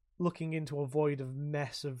looking into a void of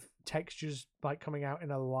mess of textures like coming out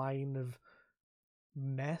in a line of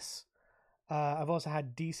mess. I've also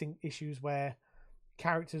had decent issues where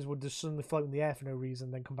characters would just suddenly float in the air for no reason,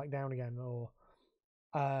 then come back down again, or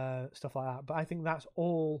stuff like that. But I think that's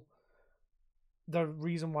all the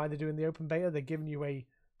reason why they're doing the open beta. They're giving you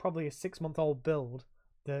probably a 6-month-old build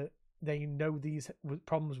that they know these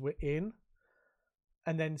problems were in,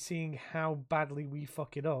 and then seeing how badly we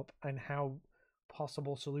fuck it up and how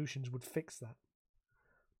possible solutions would fix that.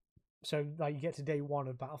 So like you get to day 1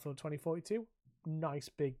 of Battlefield 2042, nice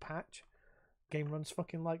big patch, game runs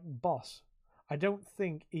fucking like boss. I don't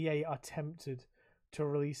think EA are tempted to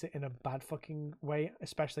release it in a bad fucking way,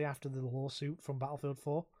 especially after the lawsuit from Battlefield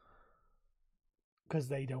 4, because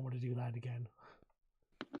they don't want to do that again.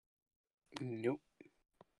 Nope.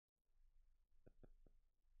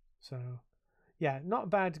 So yeah, not a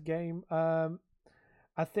bad game.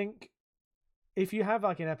 I think if you have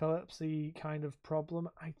like an epilepsy kind of problem,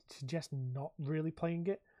 I suggest not really playing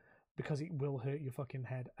it because it will hurt your fucking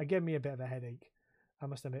head. It gave me a bit of a headache, I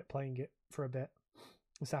must admit, playing it for a bit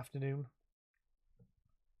this afternoon.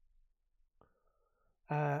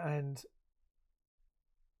 And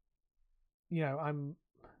you know,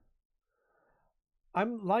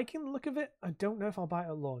 I'm liking the look of it. I don't know if I'll buy it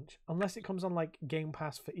at launch unless it comes on like Game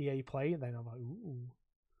Pass for EA Play. Then I'm like, ooh.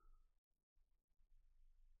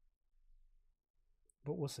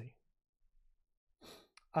 But we'll see.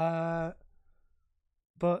 But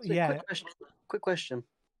so yeah. Quick question.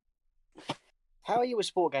 How are you with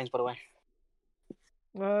sport games, by the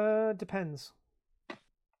way? Depends.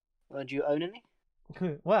 Do you own any?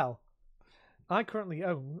 Well, I currently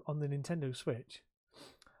own on the Nintendo Switch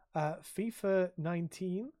FIFA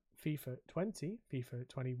 19, FIFA 20, FIFA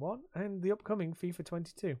 21, and the upcoming FIFA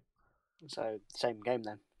 22. So, same game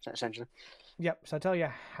then, essentially. Yep, so I'll tell you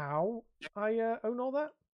how I own all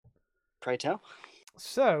that. Pray tell.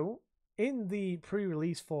 So, in the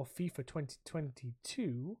pre-release for FIFA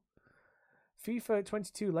 2022, FIFA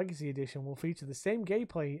 22 Legacy Edition will feature the same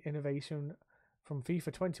gameplay innovation from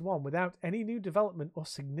FIFA 21 without any new development or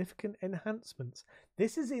significant enhancements.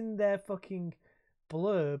 This is in their fucking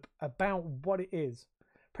blurb about what it is.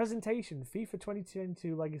 Presentation: FIFA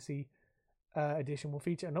 2022 Legacy Edition will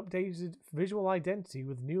feature an updated visual identity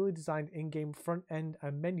with newly designed in-game front end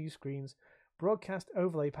and menu screens. Broadcast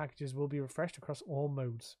overlay packages will be refreshed across all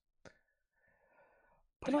modes.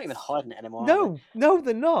 They're not even hiding it anymore. No,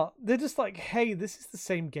 they're not. They're just like, hey, this is the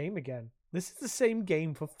same game again. This is the same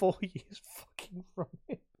game for 4 years fucking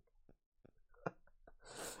running.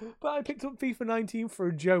 But I picked up FIFA 19 for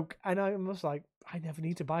a joke, and I was like, I never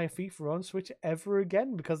need to buy a FIFA on Switch ever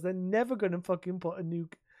again because they're never going to fucking put a new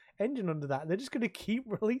engine under that. They're just going to keep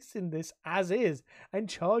releasing this as is and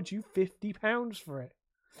charge you £50 for it.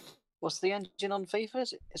 What's the engine on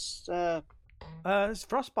FIFA? It's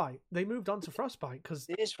Frostbite. They moved on to Frostbite because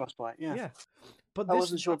it is Frostbite. Yeah. But I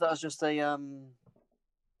wasn't sure if that was just a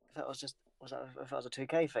if that was a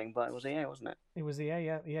 2K thing, but it was EA, wasn't it? It was EA.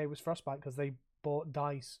 Yeah, it was Frostbite because they bought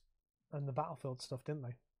DICE and the Battlefield stuff, didn't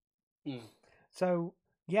they? So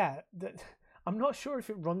yeah, I'm not sure if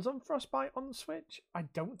it runs on Frostbite on the Switch. I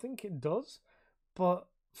don't think it does, but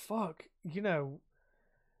fuck, you know.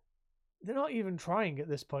 They're not even trying at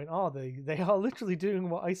this point, are they? They are literally doing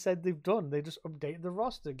what I said they've done. They just update the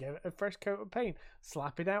roster, give it a fresh coat of paint,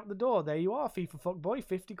 slap it out the door. There you are, FIFA fuckboy,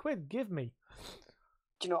 £50, give me.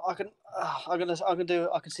 Do you know, I can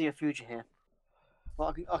see a future here.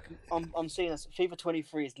 Well, I'm seeing this. FIFA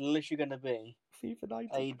 23 is literally going to be FIFA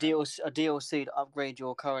 19. a DLC to upgrade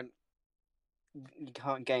your current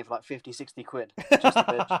game for like 50-60 quid just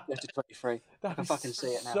to go to 23. I can fucking see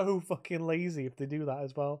it now. So fucking lazy if they do that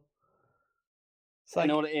as well. Like,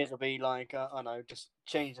 and all it is will be like, I don't know, just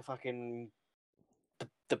change the fucking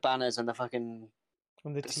the banners and the fucking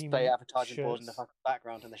and the display advertising boards and the fucking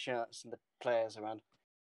background and the shirts and the players around.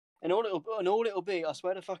 And all it'll be, I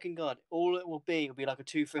swear to fucking God, all it will be like a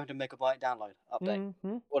 200-300 megabyte download update.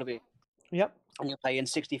 What'll it be? Yep. And you're paying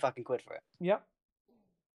 60 fucking quid for it. Yep.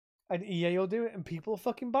 And EA will do it, and people will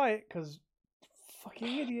fucking buy it because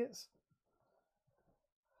fucking idiots.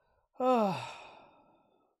 But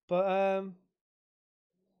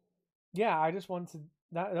yeah, I just wanted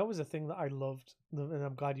that was a thing that I loved, and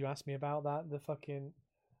I'm glad you asked me about that. The fucking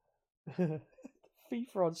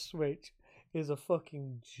FIFA on Switch is a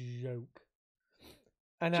fucking joke.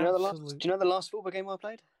 And do you know the last football game I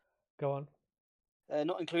played? Go on.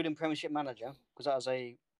 Not including Premiership Manager, because that was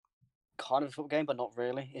a kind of a football game, but not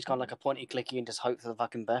really. It's kind of like a pointy clicky and just hope for the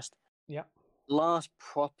fucking best. Yeah. Last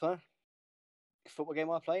proper football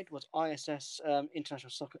game I played was ISS International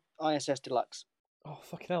Soccer, ISS Deluxe. Oh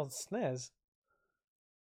fucking hell, SNES.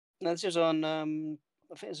 No, this was on. I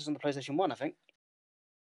think this was on the PlayStation 1. I think.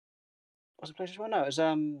 Was it PlayStation 1? No, it was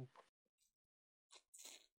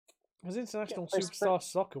Because International Superstar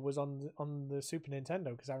Soccer was on the Super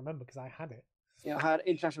Nintendo, because I remember, because I had it. Yeah, I had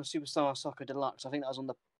International Superstar Soccer Deluxe. I think that was on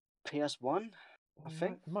the PS1. I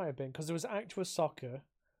think it might have been, because there was Actua Soccer.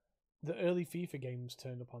 The early FIFA games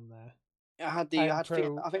turned up on there. I had I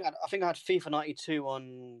think I had FIFA 92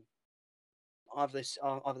 on either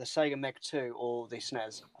the Sega Meg 2 or the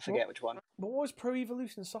SNES. I forget which one. But what was Pro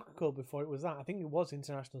Evolution Soccer called before it was that? I think it was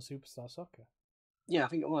International Superstar Soccer. Yeah, I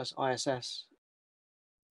think it was ISS.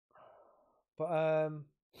 But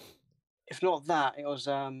if not that, it was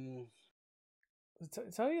tell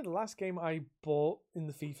you the last game I bought in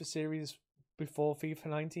the FIFA series before FIFA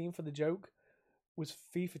 19 for the joke was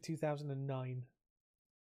FIFA 2009.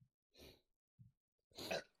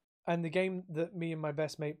 And the game that me and my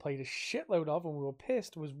best mate played a shitload of when we were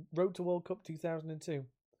pissed was Road to World Cup 2002.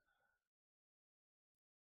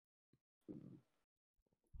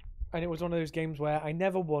 And it was one of those games where I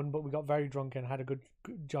never won, but we got very drunk and had a good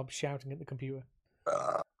job shouting at the computer.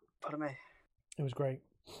 Pardon me. It was great.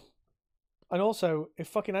 And also, if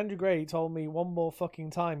fucking Andrew Gray told me one more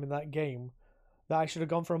fucking time in that game that I should have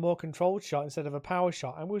gone for a more controlled shot instead of a power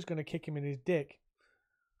shot, I was going to kick him in his dick.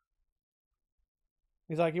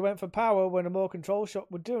 He's like, he went for power when a more controlled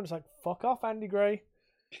shot would do. And it's like, fuck off, Andy Gray.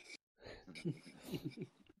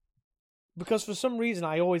 Because for some reason,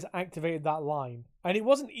 I always activated that line. And it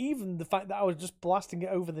wasn't even the fact that I was just blasting it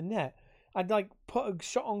over the net. I'd like put a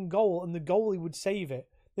shot on goal and the goalie would save it.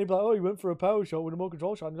 They'd be like, oh, you went for a power shot with a more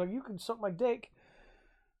control shot. And he's like, you can suck my dick.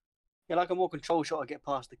 Yeah, like a more control shot to get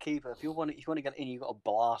past the keeper. If you want to get in, you got to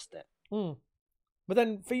blast it. But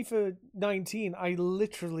then FIFA 19, I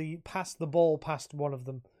literally passed the ball past one of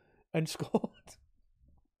them and scored.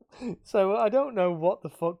 So I don't know what the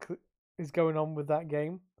fuck is going on with that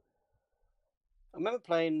game. I remember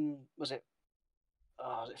playing, was it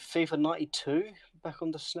FIFA 92 back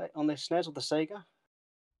on the SNES or the Sega?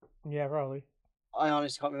 Yeah, probably. I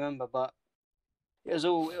honestly can't remember, but it's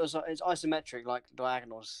isometric, like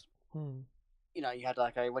diagonals. You know, you had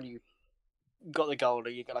like when you got the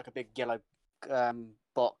goalie, you got like a big yellow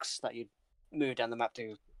box that you move down the map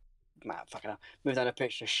to move down the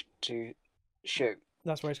pitch to shoot.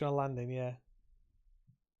 That's where it's going to land in, yeah.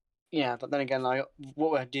 Yeah, but then again, like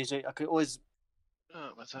what I do is I could always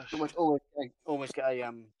get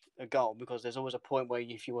a goal, because there's always a point where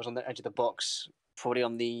if you was on the edge of the box, probably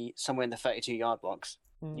on somewhere in the 32-yard box,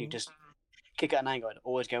 you just kick at an angle and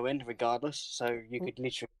always go in regardless. So you could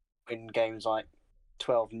literally win games like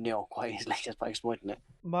 12-0 quite easily just by exploiting it.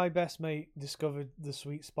 My best mate discovered the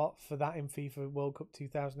sweet spot for that in FIFA World Cup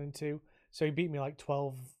 2002. So he beat me like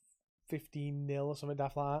 12-15-0 or something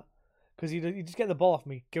daft like that. Because he'd just get the ball off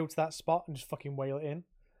me, go to that spot and just fucking whale it in.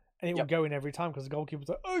 And it would go in every time because the goalkeeper was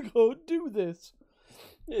like, I can't do this.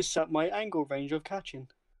 It's at my angle range of catching.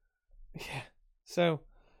 Yeah. So,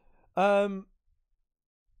 I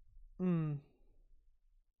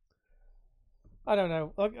don't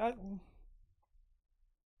know. Like,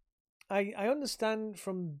 I understand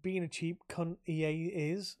from being a cheap cunt EA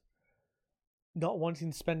is not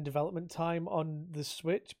wanting to spend development time on the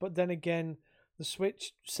Switch, but then again, the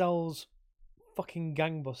Switch sells fucking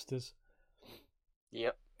gangbusters.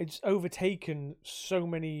 Yep. It's overtaken so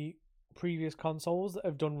many previous consoles that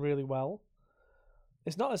have done really well.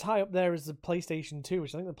 It's not as high up there as the PlayStation 2,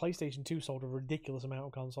 which I think the PlayStation 2 sold a ridiculous amount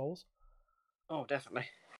of consoles. Oh, definitely.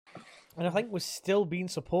 And I think was still being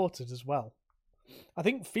supported as well. I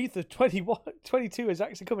think FIFA 22 is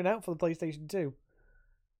actually coming out for the PlayStation 2.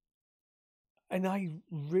 And I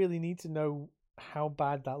really need to know how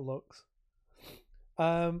bad that looks.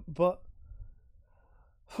 But...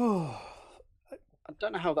 I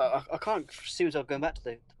don't know how that... I can't see myself going back to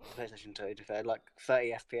the PlayStation 2, to be fair, like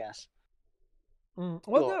 30 FPS.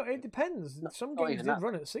 Well, no, it depends. Some games did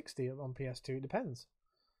run at 60 on PS2. It depends.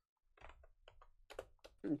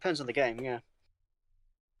 It depends on the game, yeah.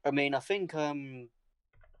 I mean, I think a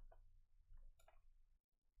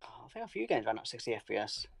few games ran at 60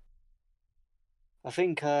 FPS. I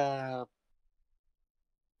think what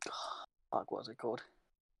was it called?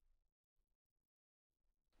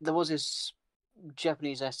 There was this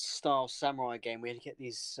Japanese style samurai game where you had to get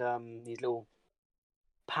these little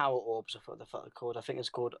power orbs. I forgot what the fuck they're called. I think it's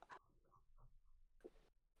called.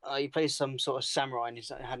 You play some sort of samurai, and he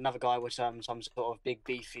had another guy with some sort of big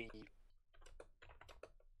beefy.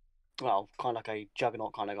 Well, kind of like a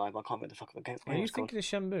juggernaut kind of guy, but I can't remember the fuck of the game. Are you thinking of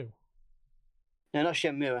Shenmue? No, not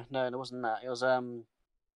Shenmue. No, it wasn't that. It was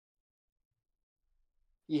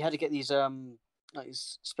you had to get these like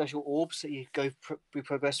these special orbs that you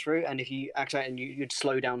progress through, and if you activate, and you'd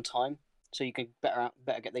slow down time, so you could better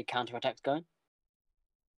get the counter attacks going.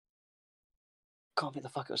 Can't think the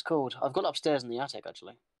fuck it was called. I've got it upstairs in the attic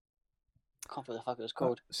actually. Can't think the fuck it was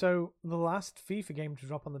called. So the last FIFA game to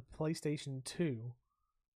drop on the PlayStation 2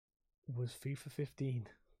 was FIFA 15.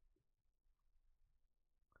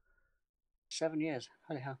 7 years.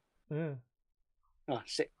 Holy hell. Yeah. Oh,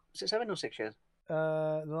 6. Is it 7 or 6 years?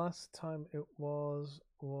 The last time it was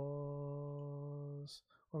we'll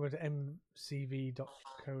go to mcv.co.uk.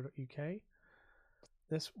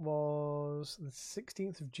 This was the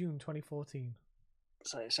 16th of June 2014.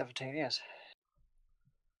 So 17 years.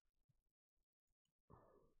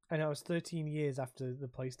 I know, it was 13 years after the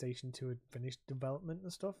PlayStation 2 had finished development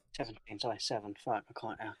and stuff. 17, sorry, 7. Fuck,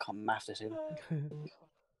 I can't math this in.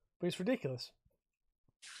 But it's ridiculous.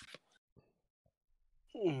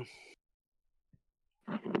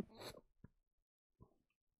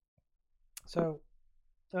 So,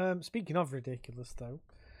 speaking of ridiculous, though,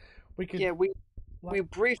 we could. Yeah, we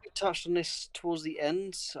briefly touched on this towards the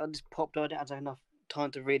end. I just popped. I didn't have enough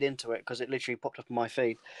time to read into it because it literally popped up on my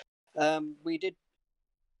feed.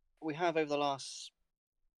 We have over the last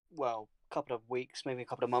couple of weeks, maybe a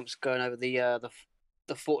couple of months, going over the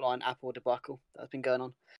Fortnite Apple debacle that's been going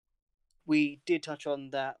on. We did touch on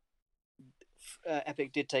that.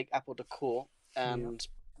 Epic did take Apple to court, and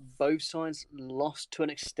both sides lost to an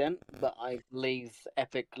extent, but I believe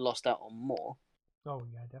Epic lost out on more. Oh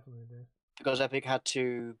yeah, definitely did. Because Epic had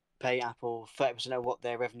to pay Apple 30% of what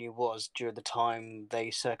their revenue was during the time they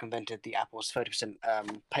circumvented the Apple's 30%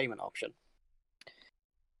 payment option.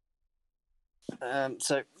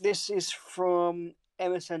 So this is from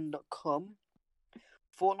MSN.com.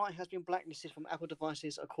 Fortnite has been blacklisted from Apple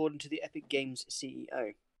devices according to the Epic Games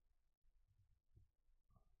CEO.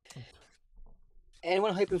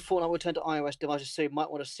 Anyone hoping Fortnite will turn to iOS devices soon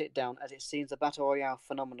might want to sit down, as it seems the Battle Royale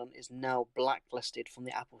phenomenon is now blacklisted from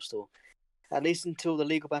the Apple Store, at least until the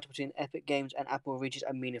legal battle between Epic Games and Apple reaches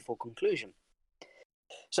a meaningful conclusion.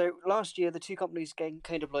 So last year, the two companies came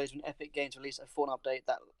to blows when Epic Games released a Fortnite update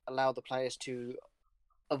that allowed the players to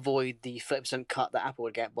avoid the 30% cut that Apple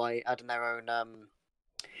would get by adding their own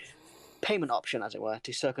payment option, as it were,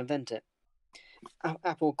 to circumvent it.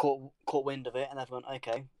 Apple caught wind of it, and everyone went,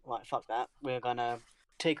 okay, right, fuck that. We're going to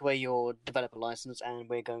take away your developer license, and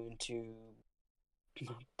we're going to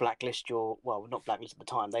blacklist your... Well, not blacklist at the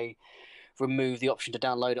time. They removed the option to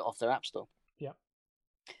download it off their App Store. Yeah.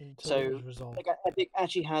 So Epic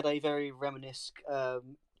actually had a very reminiscent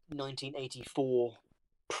 1984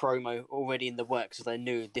 promo already in the works, so they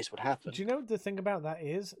knew this would happen. Do you know the thing about that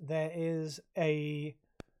is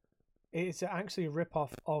it's actually a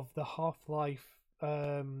rip-off of the Half-Life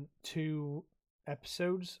 2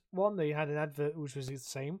 episodes one. They had an advert which was the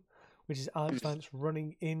same, which is Alex Vance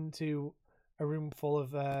running into a room full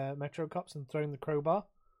of Metro cops and throwing the crowbar.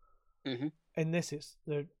 Mm-hmm. In this, it's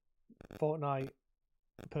the Fortnite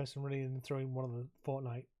person running in and throwing one of the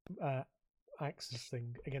Fortnite axes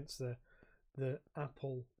thing against the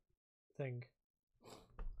Apple thing.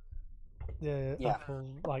 The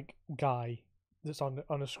Apple guy that's on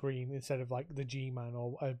a screen instead of the G-Man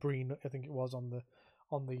or Breen, I think it was on the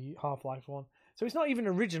Half-Life one. So it's not even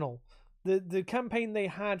original. The campaign they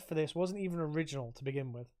had for this wasn't even original to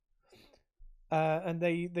begin with. And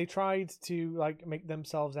they tried to make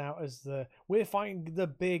themselves out as we're fighting the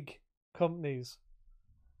big companies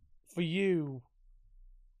for you,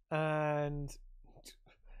 and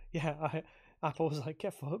Apple was like,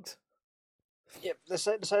 get fucked. Yep, they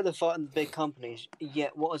say they're fighting the big companies.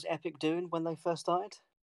 Yet, what was Epic doing when they first started?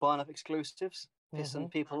 Buying up exclusives, pissing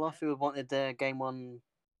people off who wanted their game on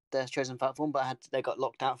their chosen platform, but they got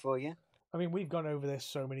locked out for a year. I mean, we've gone over this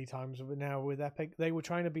so many times now with Epic. They were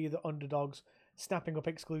trying to be the underdogs, snapping up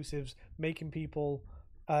exclusives, making people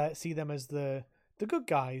see them as the good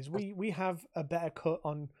guys. We have a better cut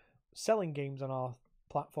on selling games on our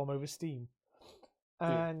platform over Steam.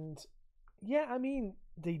 And I mean,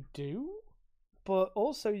 they do, but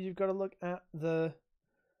also you've got to look at the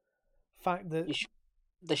fact that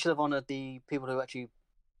they should have honoured the people who actually,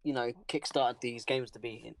 kickstarted these games to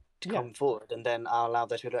come forward, and then allow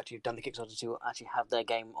those people who actually done the Kickstarter to actually have their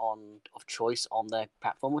game of choice on their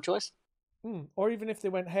platform of choice. Or even if they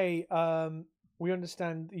went, hey, we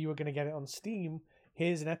understand you were going to get it on Steam.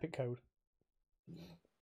 Here's an Epic code.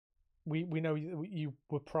 We know you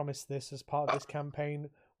were promised this as part of this campaign.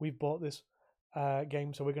 We've bought this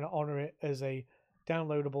game, so we're going to honor it as a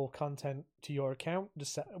downloadable content to your account.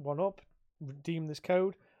 Just set one up, redeem this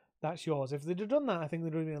code. That's yours. If they'd have done that, I think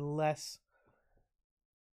there would have been less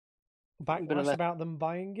backlash about them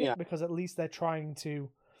buying it, because at least they're trying to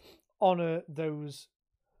honor those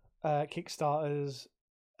Kickstarters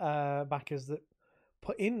backers that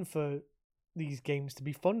put in for these games to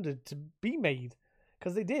be funded, to be made.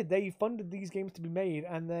 Because they did. They funded these games to be made,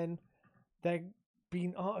 and then they're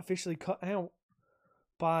being artificially cut out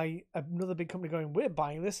by another big company going, we're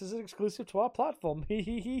buying this as an exclusive to our platform. He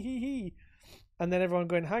he he he he. And then everyone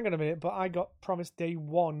going, hang on a minute, but I got promised day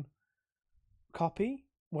one copy.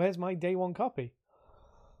 Where's my day one copy?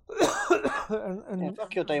 and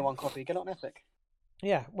fuck your day one copy. Get on Epic.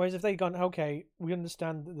 Yeah, whereas if they'd gone, okay, we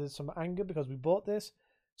understand that there's some anger because we bought this,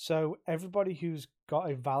 so everybody who's got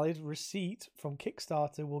a valid receipt from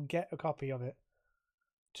Kickstarter will get a copy of it.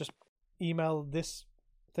 Just email this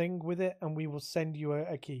thing with it and we will send you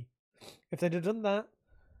a key. If they'd have done that,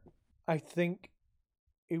 I think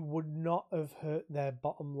it would not have hurt their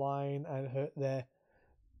bottom line and hurt the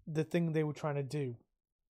thing they were trying to do.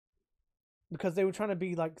 Because they were trying to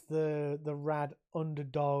be like the rad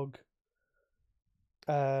underdog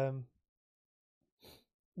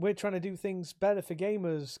we're trying to do things better for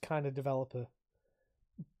gamers kind of developer.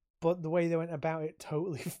 But the way they went about it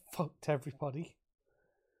totally fucked everybody.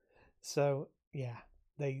 So, yeah,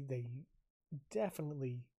 they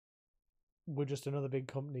definitely were just another big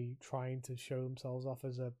company trying to show themselves off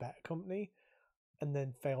as a better company, and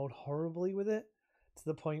then failed horribly with it, to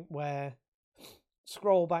the point where,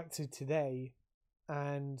 scroll back to today,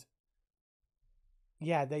 and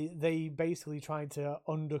yeah, they basically tried to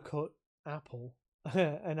undercut Apple,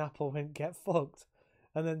 and Apple went, get fucked,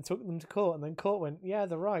 and then took them to court, and then court went, yeah,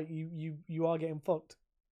 they're right, you are getting fucked,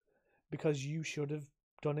 because you should have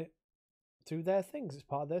done it through their things, it's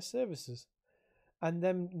part of their services. And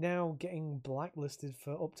them now getting blacklisted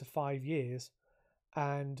for up to 5 years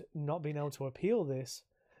and not being able to appeal this,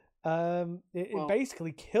 it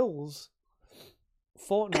basically kills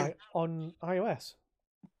Fortnite on iOS.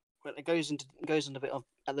 Well, it goes into a bit of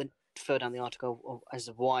at the further down the article as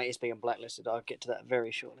to why it's being blacklisted. I'll get to that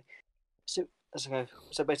very shortly. So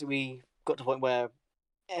basically, we got to the point where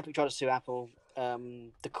Epic tried to sue Apple.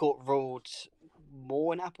 The court ruled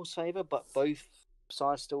more in Apple's favor, but both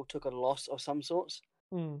sides still took a loss of some sorts.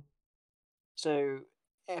 So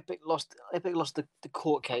Epic lost the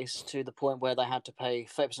court case to the point where they had to pay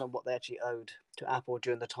 30% of what they actually owed to Apple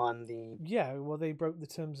during the time they broke the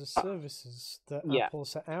terms of services that Apple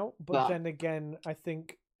set out. But then again, I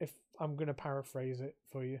think, if I'm going to paraphrase it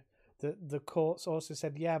for you, the courts also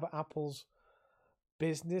said, but Apple's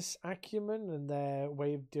business acumen and their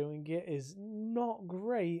way of doing it is not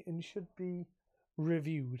great and should be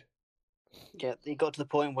reviewed. Yeah, it got to the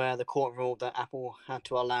point where the court ruled that Apple had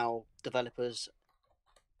to allow developers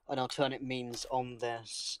an alternate means on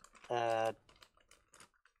their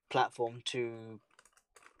platform to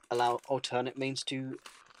allow alternate means to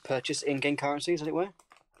purchase in-game currencies, as it were.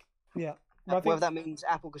 Yeah. Whether that means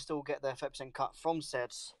Apple could still get their 30% cut from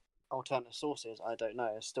said alternate sources, I don't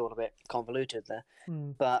know. It's still a bit convoluted there.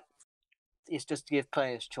 But it's just to give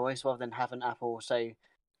players choice rather than having Apple say,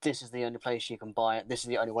 this is the only place you can buy it, this is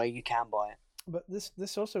the only way you can buy it. But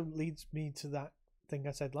this also leads me to that thing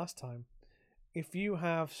I said last time. If you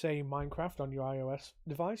have, say, Minecraft on your iOS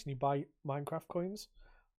device and you buy Minecraft coins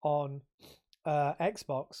on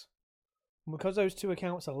Xbox, because those two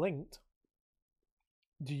accounts are linked,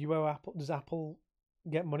 do you owe Apple? Does Apple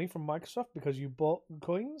get money from Microsoft because you bought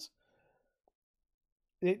coins?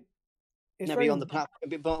 It's very on the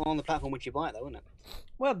platform which you buy it, though, isn't it?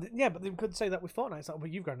 Well, yeah, but they could say that with Fortnite. It's like, well,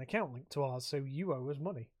 you've got an account linked to ours, so you owe us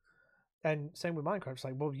money. And same with Minecraft. It's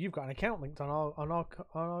like, well, you've got an account linked on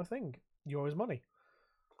our thing. You owe us money.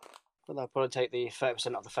 Well, they'll probably take the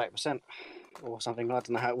 30% of the 30% or something. I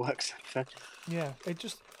don't know how it works. Yeah,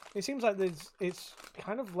 it seems like it's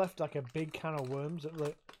kind of left like a big can of worms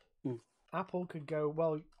that Apple could go,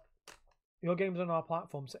 well, your game's on our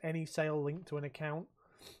platform, so any sale linked to an account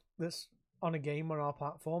that's on a game on our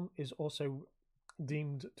platform is also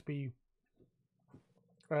deemed to be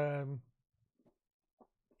under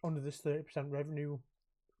this 30% revenue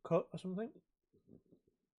cut or something.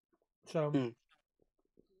 So,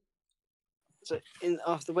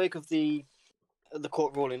 after the wake of the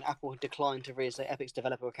court ruling, Apple declined to reinstate Epic's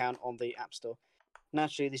developer account on the App Store.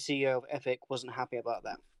 Naturally, the CEO of Epic wasn't happy about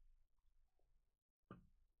that.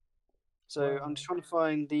 So I'm just trying to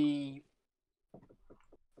find the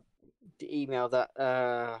email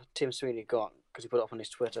that Tim Sweeney got, because he put it up on his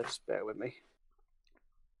Twitter. Just bear with me.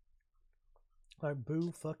 Like,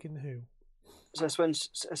 boo fucking who? So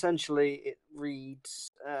essentially it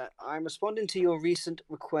reads, I'm responding to your recent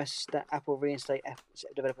request that Apple reinstate Epic's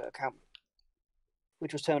developer account,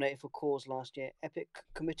 which was terminated for cause last year. Epic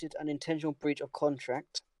committed an intentional breach of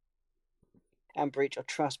contract and breach of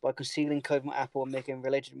trust by concealing code from Apple and making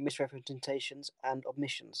related misrepresentations and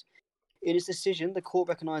omissions. In its decision, the court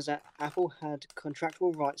recognized that Apple had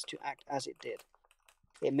contractual rights to act as it did.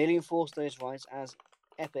 It merely enforced those rights as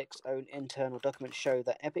Epic's own internal documents show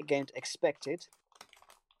that Epic Games expected.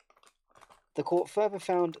 The court further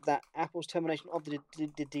found that Apple's termination of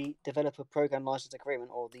the Developer Program License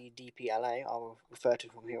Agreement, or the DPLA, I'll refer to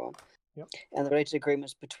from here on, and the related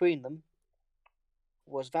agreements between them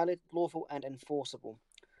was valid, lawful, and enforceable.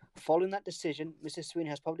 Following that decision, Mr. Sweeney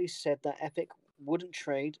has publicly said that Epic wouldn't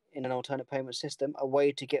trade in an alternate payment system a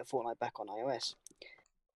way to get Fortnite back on iOS.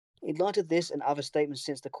 In light of this and other statements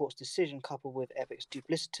since the court's decision, coupled with Epic's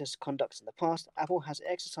duplicitous conduct in the past, Apple has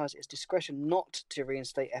exercised its discretion not to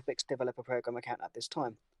reinstate Epic's developer program account at this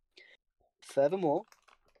time. Furthermore,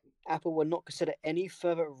 Apple will not consider any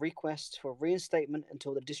further requests for reinstatement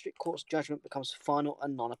until the district court's judgment becomes final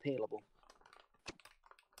and non-appealable.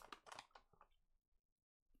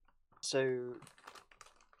 So,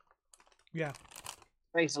 yeah,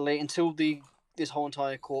 basically, until the this whole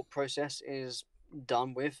entire court process is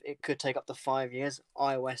done with, it could take up to 5 years.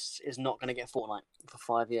 iOS is not going to get Fortnite for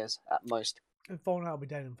 5 years at most. And Fortnite will be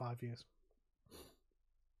dead in 5 years.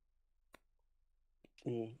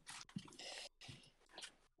 Mm.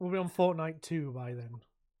 We'll be on Fortnite 2 by then.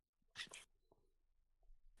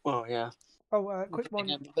 Well, yeah. Oh, quick one.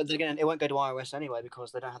 But again, it won't go to iOS anyway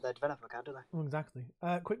because they don't have their developer account, do they? Exactly.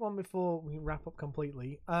 Quick one before we wrap up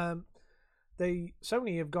completely.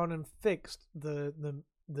 Sony have gone and fixed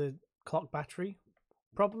the clock battery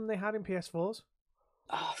problem they had in PS4s.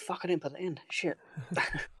 Oh, fuck! I didn't put that in. Shit.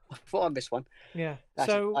 I thought I missed one. Yeah. I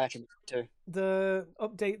actually missed two. The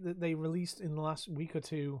update that they released in the last week or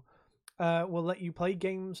two will let you play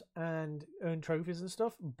games and earn trophies and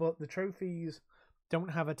stuff, but the trophies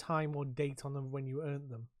don't have a time or date on them when you earn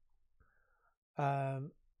them.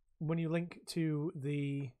 When you link to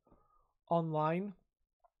the online,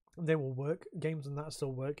 they will work. Games and that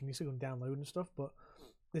still work, and you still can download and stuff. But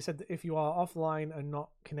they said that if you are offline and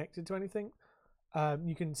not connected to anything,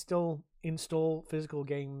 you can still install physical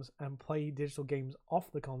games and play digital games off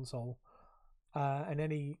the console. And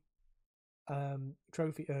any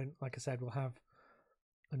trophy earned, like I said, will have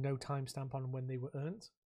a no timestamp on when they were earned.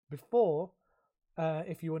 Before,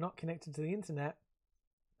 if you were not connected to the internet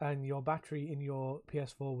and your battery in your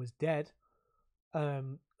PS4 was dead,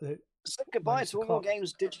 Say goodbye to all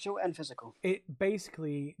games, digital and physical. It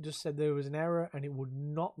basically just said there was an error and it would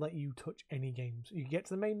not let you touch any games. You could get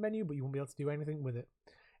to the main menu, but you won't be able to do anything with it.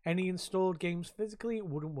 Any installed games physically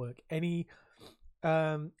wouldn't work. Any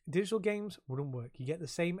digital games wouldn't work. You get the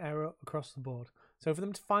same error across the board. So for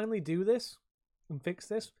them to finally do this and fix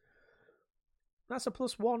this, that's a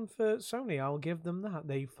 +1 for Sony. I'll give them that.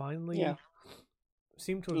 They finally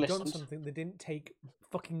seem to have done something they didn't take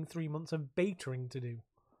fucking 3 months of betaing to do.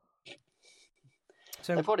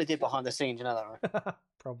 So they probably did behind the scenes, you know that, right?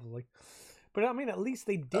 Probably. But I mean, at least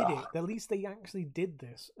they did it. At least they actually did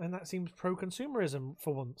this. And that seems pro-consumerism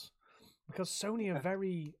for once. Because Sony are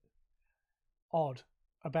very odd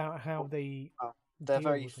about how they... they're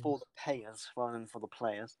very for the payers rather than for the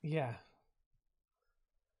players. Yeah.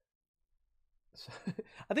 So,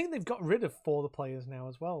 I think they've got rid of for the players now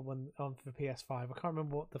as well for PS5. I can't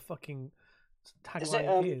remember what the fucking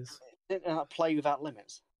tagline is. Is it play without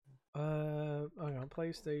limits? Hang on,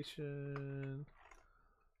 PlayStation.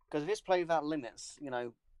 Because if it's play without limits, you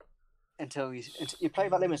know, until you play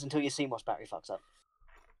without limits until your CMOS battery fucks up.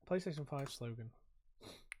 PlayStation 5 slogan: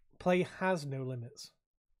 Play has no limits.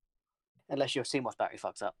 Unless your CMOS battery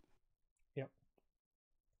fucks up. Yep.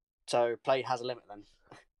 So play has a limit then.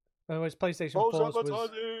 Otherwise, PlayStation 4 was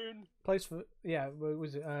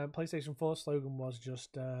PlayStation 4 slogan was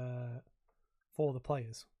just for the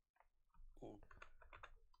players.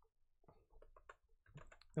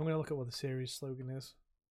 I'm going to look at what the series slogan is.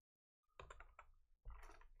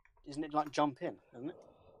 Isn't it like Jump In, isn't it?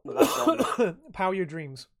 Well, Power Your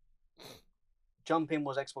Dreams. Jump In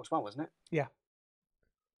was Xbox One, wasn't it? Yeah.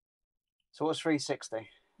 So what's 360?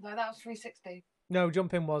 No, that was 360. No,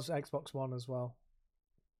 Jump In was Xbox One as well.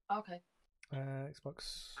 Okay.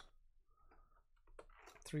 Xbox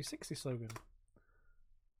 360 slogan.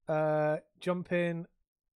 Jump In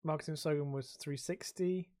marketing slogan was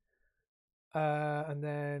 360. And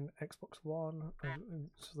then Xbox One,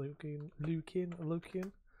 Lukin.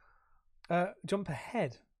 Jump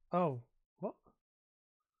Ahead. Oh, what?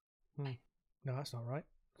 No, that's not right.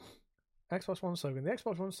 Xbox One slogan. The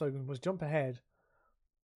Xbox One slogan was Jump Ahead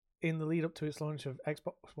in the lead up to its launch of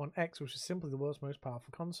Xbox One X, which is simply the world's most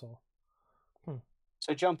powerful console.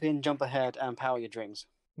 So Jump In, Jump Ahead, and Power Your Dreams.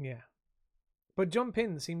 Yeah. But Jump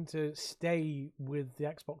In seemed to stay with the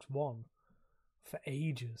Xbox One for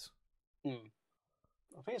ages. I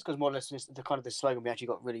think it's because more or less it's the kind of the slogan we actually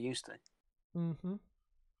got really used to. Mm-hmm.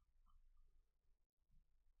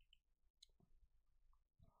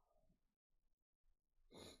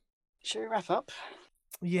 Should we wrap up?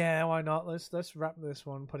 Yeah, why not? Let's wrap this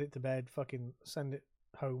one, put it to bed, fucking send it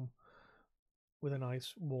home with a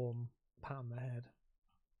nice warm pat on the head.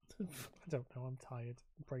 I don't know, I'm tired.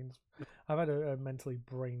 I've had a mentally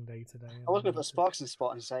brain day today. I was going to put sparks in the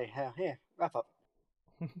spot and say, here, wrap up.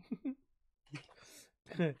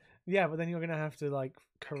 Yeah, but then you're gonna have to like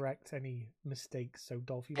correct any mistakes. So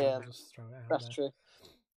Dolph, you don't just throw it out. That's true.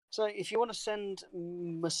 So if you want to send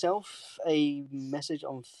myself a message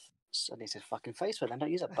on, I need to fucking Facebook. Then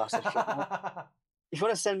don't use that bastard shit. If you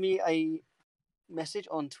want to send me a message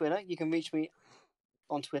on Twitter, you can reach me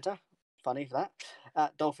on Twitter. Funny for that.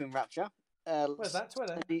 At Dolphin Rapture. Where's that?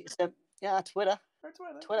 Twitter? Twitter. Twitter.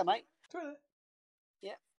 Twitter, mate. Twitter.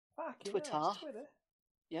 Yeah. Fuck Twitter. Yeah, Twitter.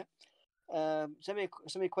 Yeah. Send me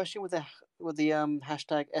a question with the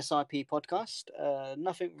hashtag SIP podcast.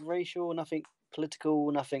 Nothing racial, nothing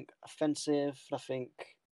political, nothing offensive, nothing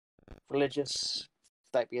religious.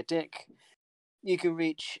 Don't be a dick. You can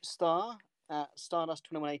reach Star at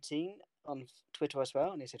Stardust2118 on Twitter as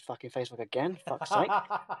well, and he said fucking Facebook again. Fuck's sake.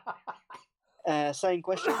 Same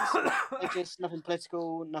questions. Religious, nothing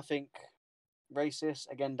political, nothing racist.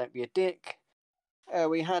 Again, don't be a dick.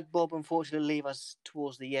 We had Bob unfortunately leave us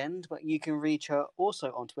towards the end, but you can reach her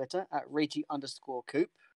also on Twitter at Reggie_Coop.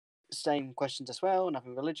 Same questions as well.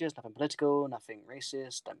 Nothing religious, nothing political, nothing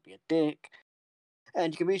racist. Don't be a dick.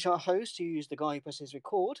 And you can reach our host, who's the guy who presses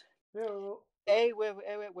record.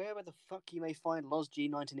 Wherever the fuck you may find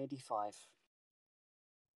LozG1985.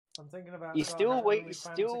 I'm thinking about. You're still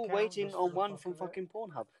waiting on one from fucking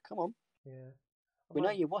Pornhub. Come on. Yeah. We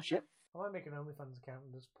know you watch it. I might make an OnlyFans account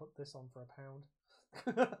and just put this on for £1.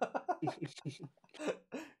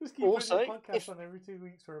 Just keep Also, putting the podcast on every 2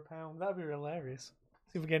 weeks for £1. That'd be hilarious.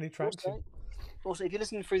 See if we get any traction. Also, if you're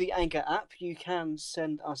listening through the Anchor app, you can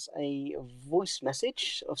send us a voice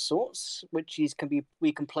message of sorts, which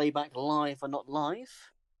we can play back live or not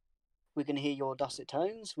live. We can hear your dulcet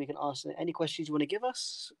tones. We can ask any questions you want to give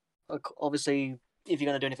us. Obviously, if you're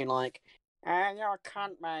going to do anything like, you're a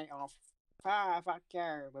cunt, mate, or fuck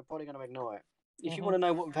you, we're probably going to ignore it. If you want to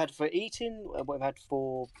know what we've had for eating, what we've had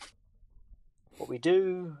for what we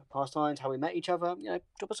do, pastimes, how we met each other,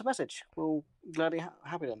 drop us a message. We'll gladly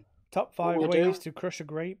happy them. Top 5 ways to crush a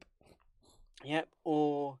grape. Yep,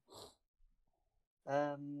 or think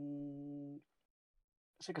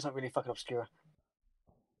of something really fucking obscure.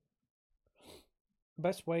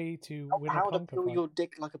 Best way to win how a to conker peel fight. your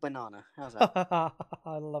dick like a banana. How's that?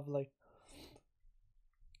 Lovely.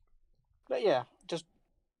 But yeah, just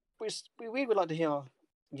we would like to hear our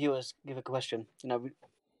viewers give a question.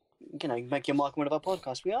 Make your mark on one of our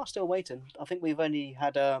podcasts. We are still waiting. I think we've only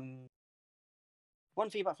had one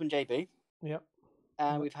feedback from JB. Yep.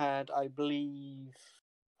 And we've had, I believe,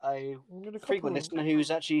 a frequent frequent listener who's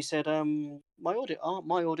actually said my audio on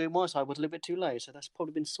my side was a little bit too low, so that's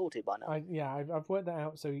probably been sorted by now. I've worked that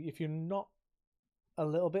out. So if you're not a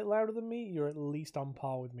little bit louder than me, you're at least on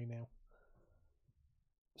par with me now.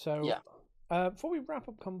 So yeah. Before we wrap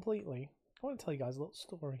up completely, I want to tell you guys a little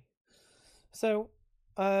story. So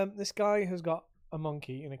this guy has got a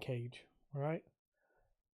monkey in a cage, right?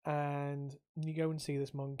 And you go and see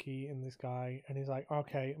this monkey and this guy, and he's like,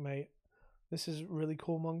 okay, mate, this is a really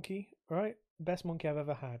cool monkey, right? Best monkey I've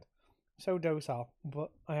ever had. So docile,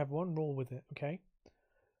 but I have one rule with it, okay?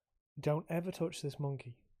 Don't ever touch this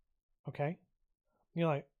monkey, okay? And you're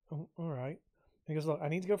like, oh, all right. And he goes, look, I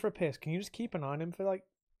need to go for a piss. Can you just keep an eye on him for like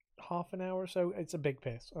half an hour or so? It's a big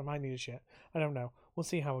piss. I might need a shit. I don't know. We'll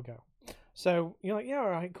see how we go. So you're like, yeah, all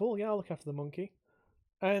right, cool. Yeah, I'll look after the monkey.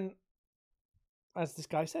 And as this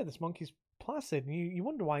guy said, this monkey's placid. And you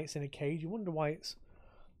wonder why it's in a cage. You wonder why it's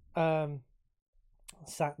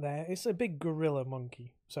sat there. It's a big gorilla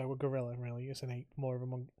monkey. So a gorilla, really. It's an ape, more of a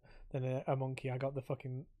monkey than a monkey. I got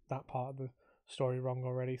that part of the story wrong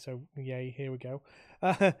already. So yay, here we go.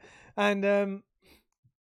 And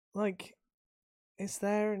it's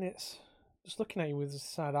there and it's just looking at you with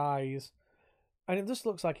sad eyes, and it just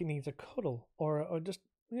looks like it needs a cuddle or just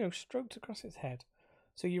stroked across its head.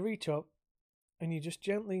 So you reach up and you just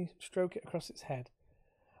gently stroke it across its head.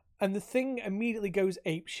 And the thing immediately goes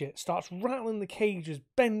apeshit, starts rattling the cages,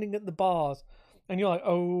 bending at the bars. And you're like,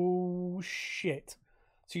 oh, shit.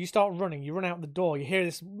 So you start running. You run out the door. You hear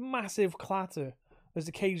this massive clatter as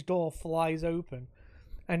the cage door flies open.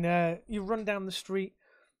 And you run down the street.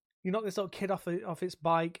 You knock this little kid off its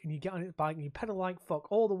bike. And you get on its bike and you pedal like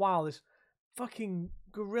fuck. All the while, this fucking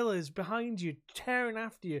gorilla's behind you, tearing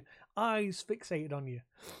after you, eyes fixated on you.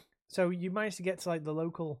 So you manage to get to like the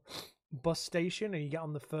local bus station and you get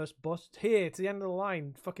on the first bus. Here, to the end of the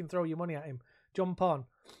line, fucking throw your money at him. Jump on.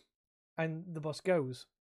 And the bus goes.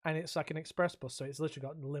 And it's like an express bus, so it's literally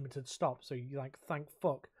got limited stops. So you like, thank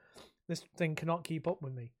fuck. This thing cannot keep up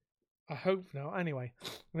with me. I hope no. Anyway,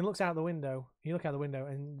 when he looks out the window, you look out the window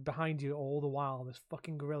and behind you all the while, this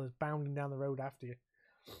fucking gorilla's bounding down the road after you.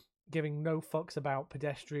 Giving no fucks about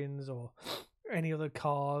pedestrians or any other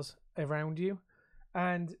cars around you.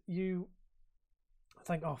 And you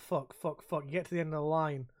think, oh, fuck. You get to the end of the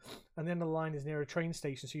line, and the end of the line is near a train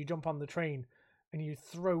station, so you jump on the train, and you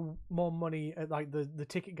throw more money at, like, the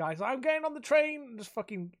ticket guys. Like, I'm getting on the train! And just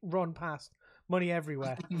fucking run past. Money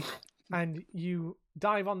everywhere. And you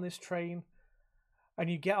dive on this train, and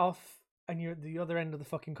you get off, and you're at the other end of the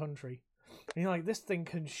fucking country. And you're like, this thing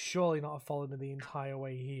can surely not have followed me the entire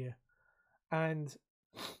way here. And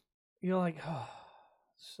you're like, oh,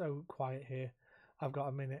 so quiet here. I've got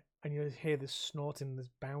a minute. And you hear this snorting, this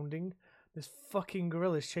bounding. This fucking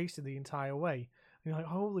gorilla's chased you the entire way. And you're like,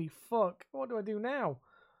 holy fuck, what do I do now?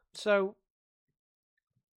 So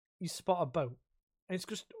you spot a boat. And it's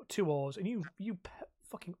just 2 oars. And you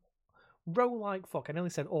fucking row like fuck. I nearly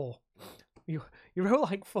said oar. You row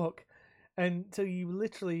like fuck until you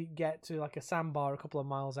literally get to like a sandbar a couple of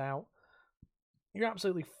miles out. You're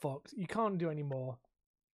absolutely fucked. You can't do any more.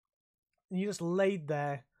 And you just laid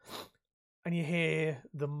there, and you hear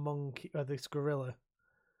the monkey, this gorilla,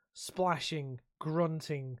 splashing,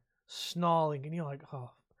 grunting, snarling, and you're like,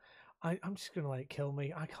 oh, I'm just gonna let it kill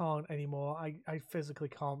me. I can't anymore. I physically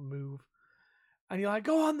can't move. And you're like,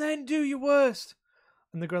 go on then, do your worst.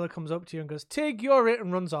 And the gorilla comes up to you and goes, Tig, you're it,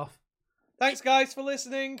 and runs off. Thanks, guys, for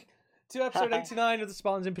listening to episode 89 of the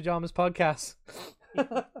Spartans in Pajamas podcast.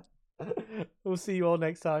 We'll see you all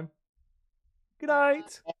next time. Good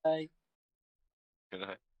night. Bye. Good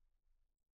night.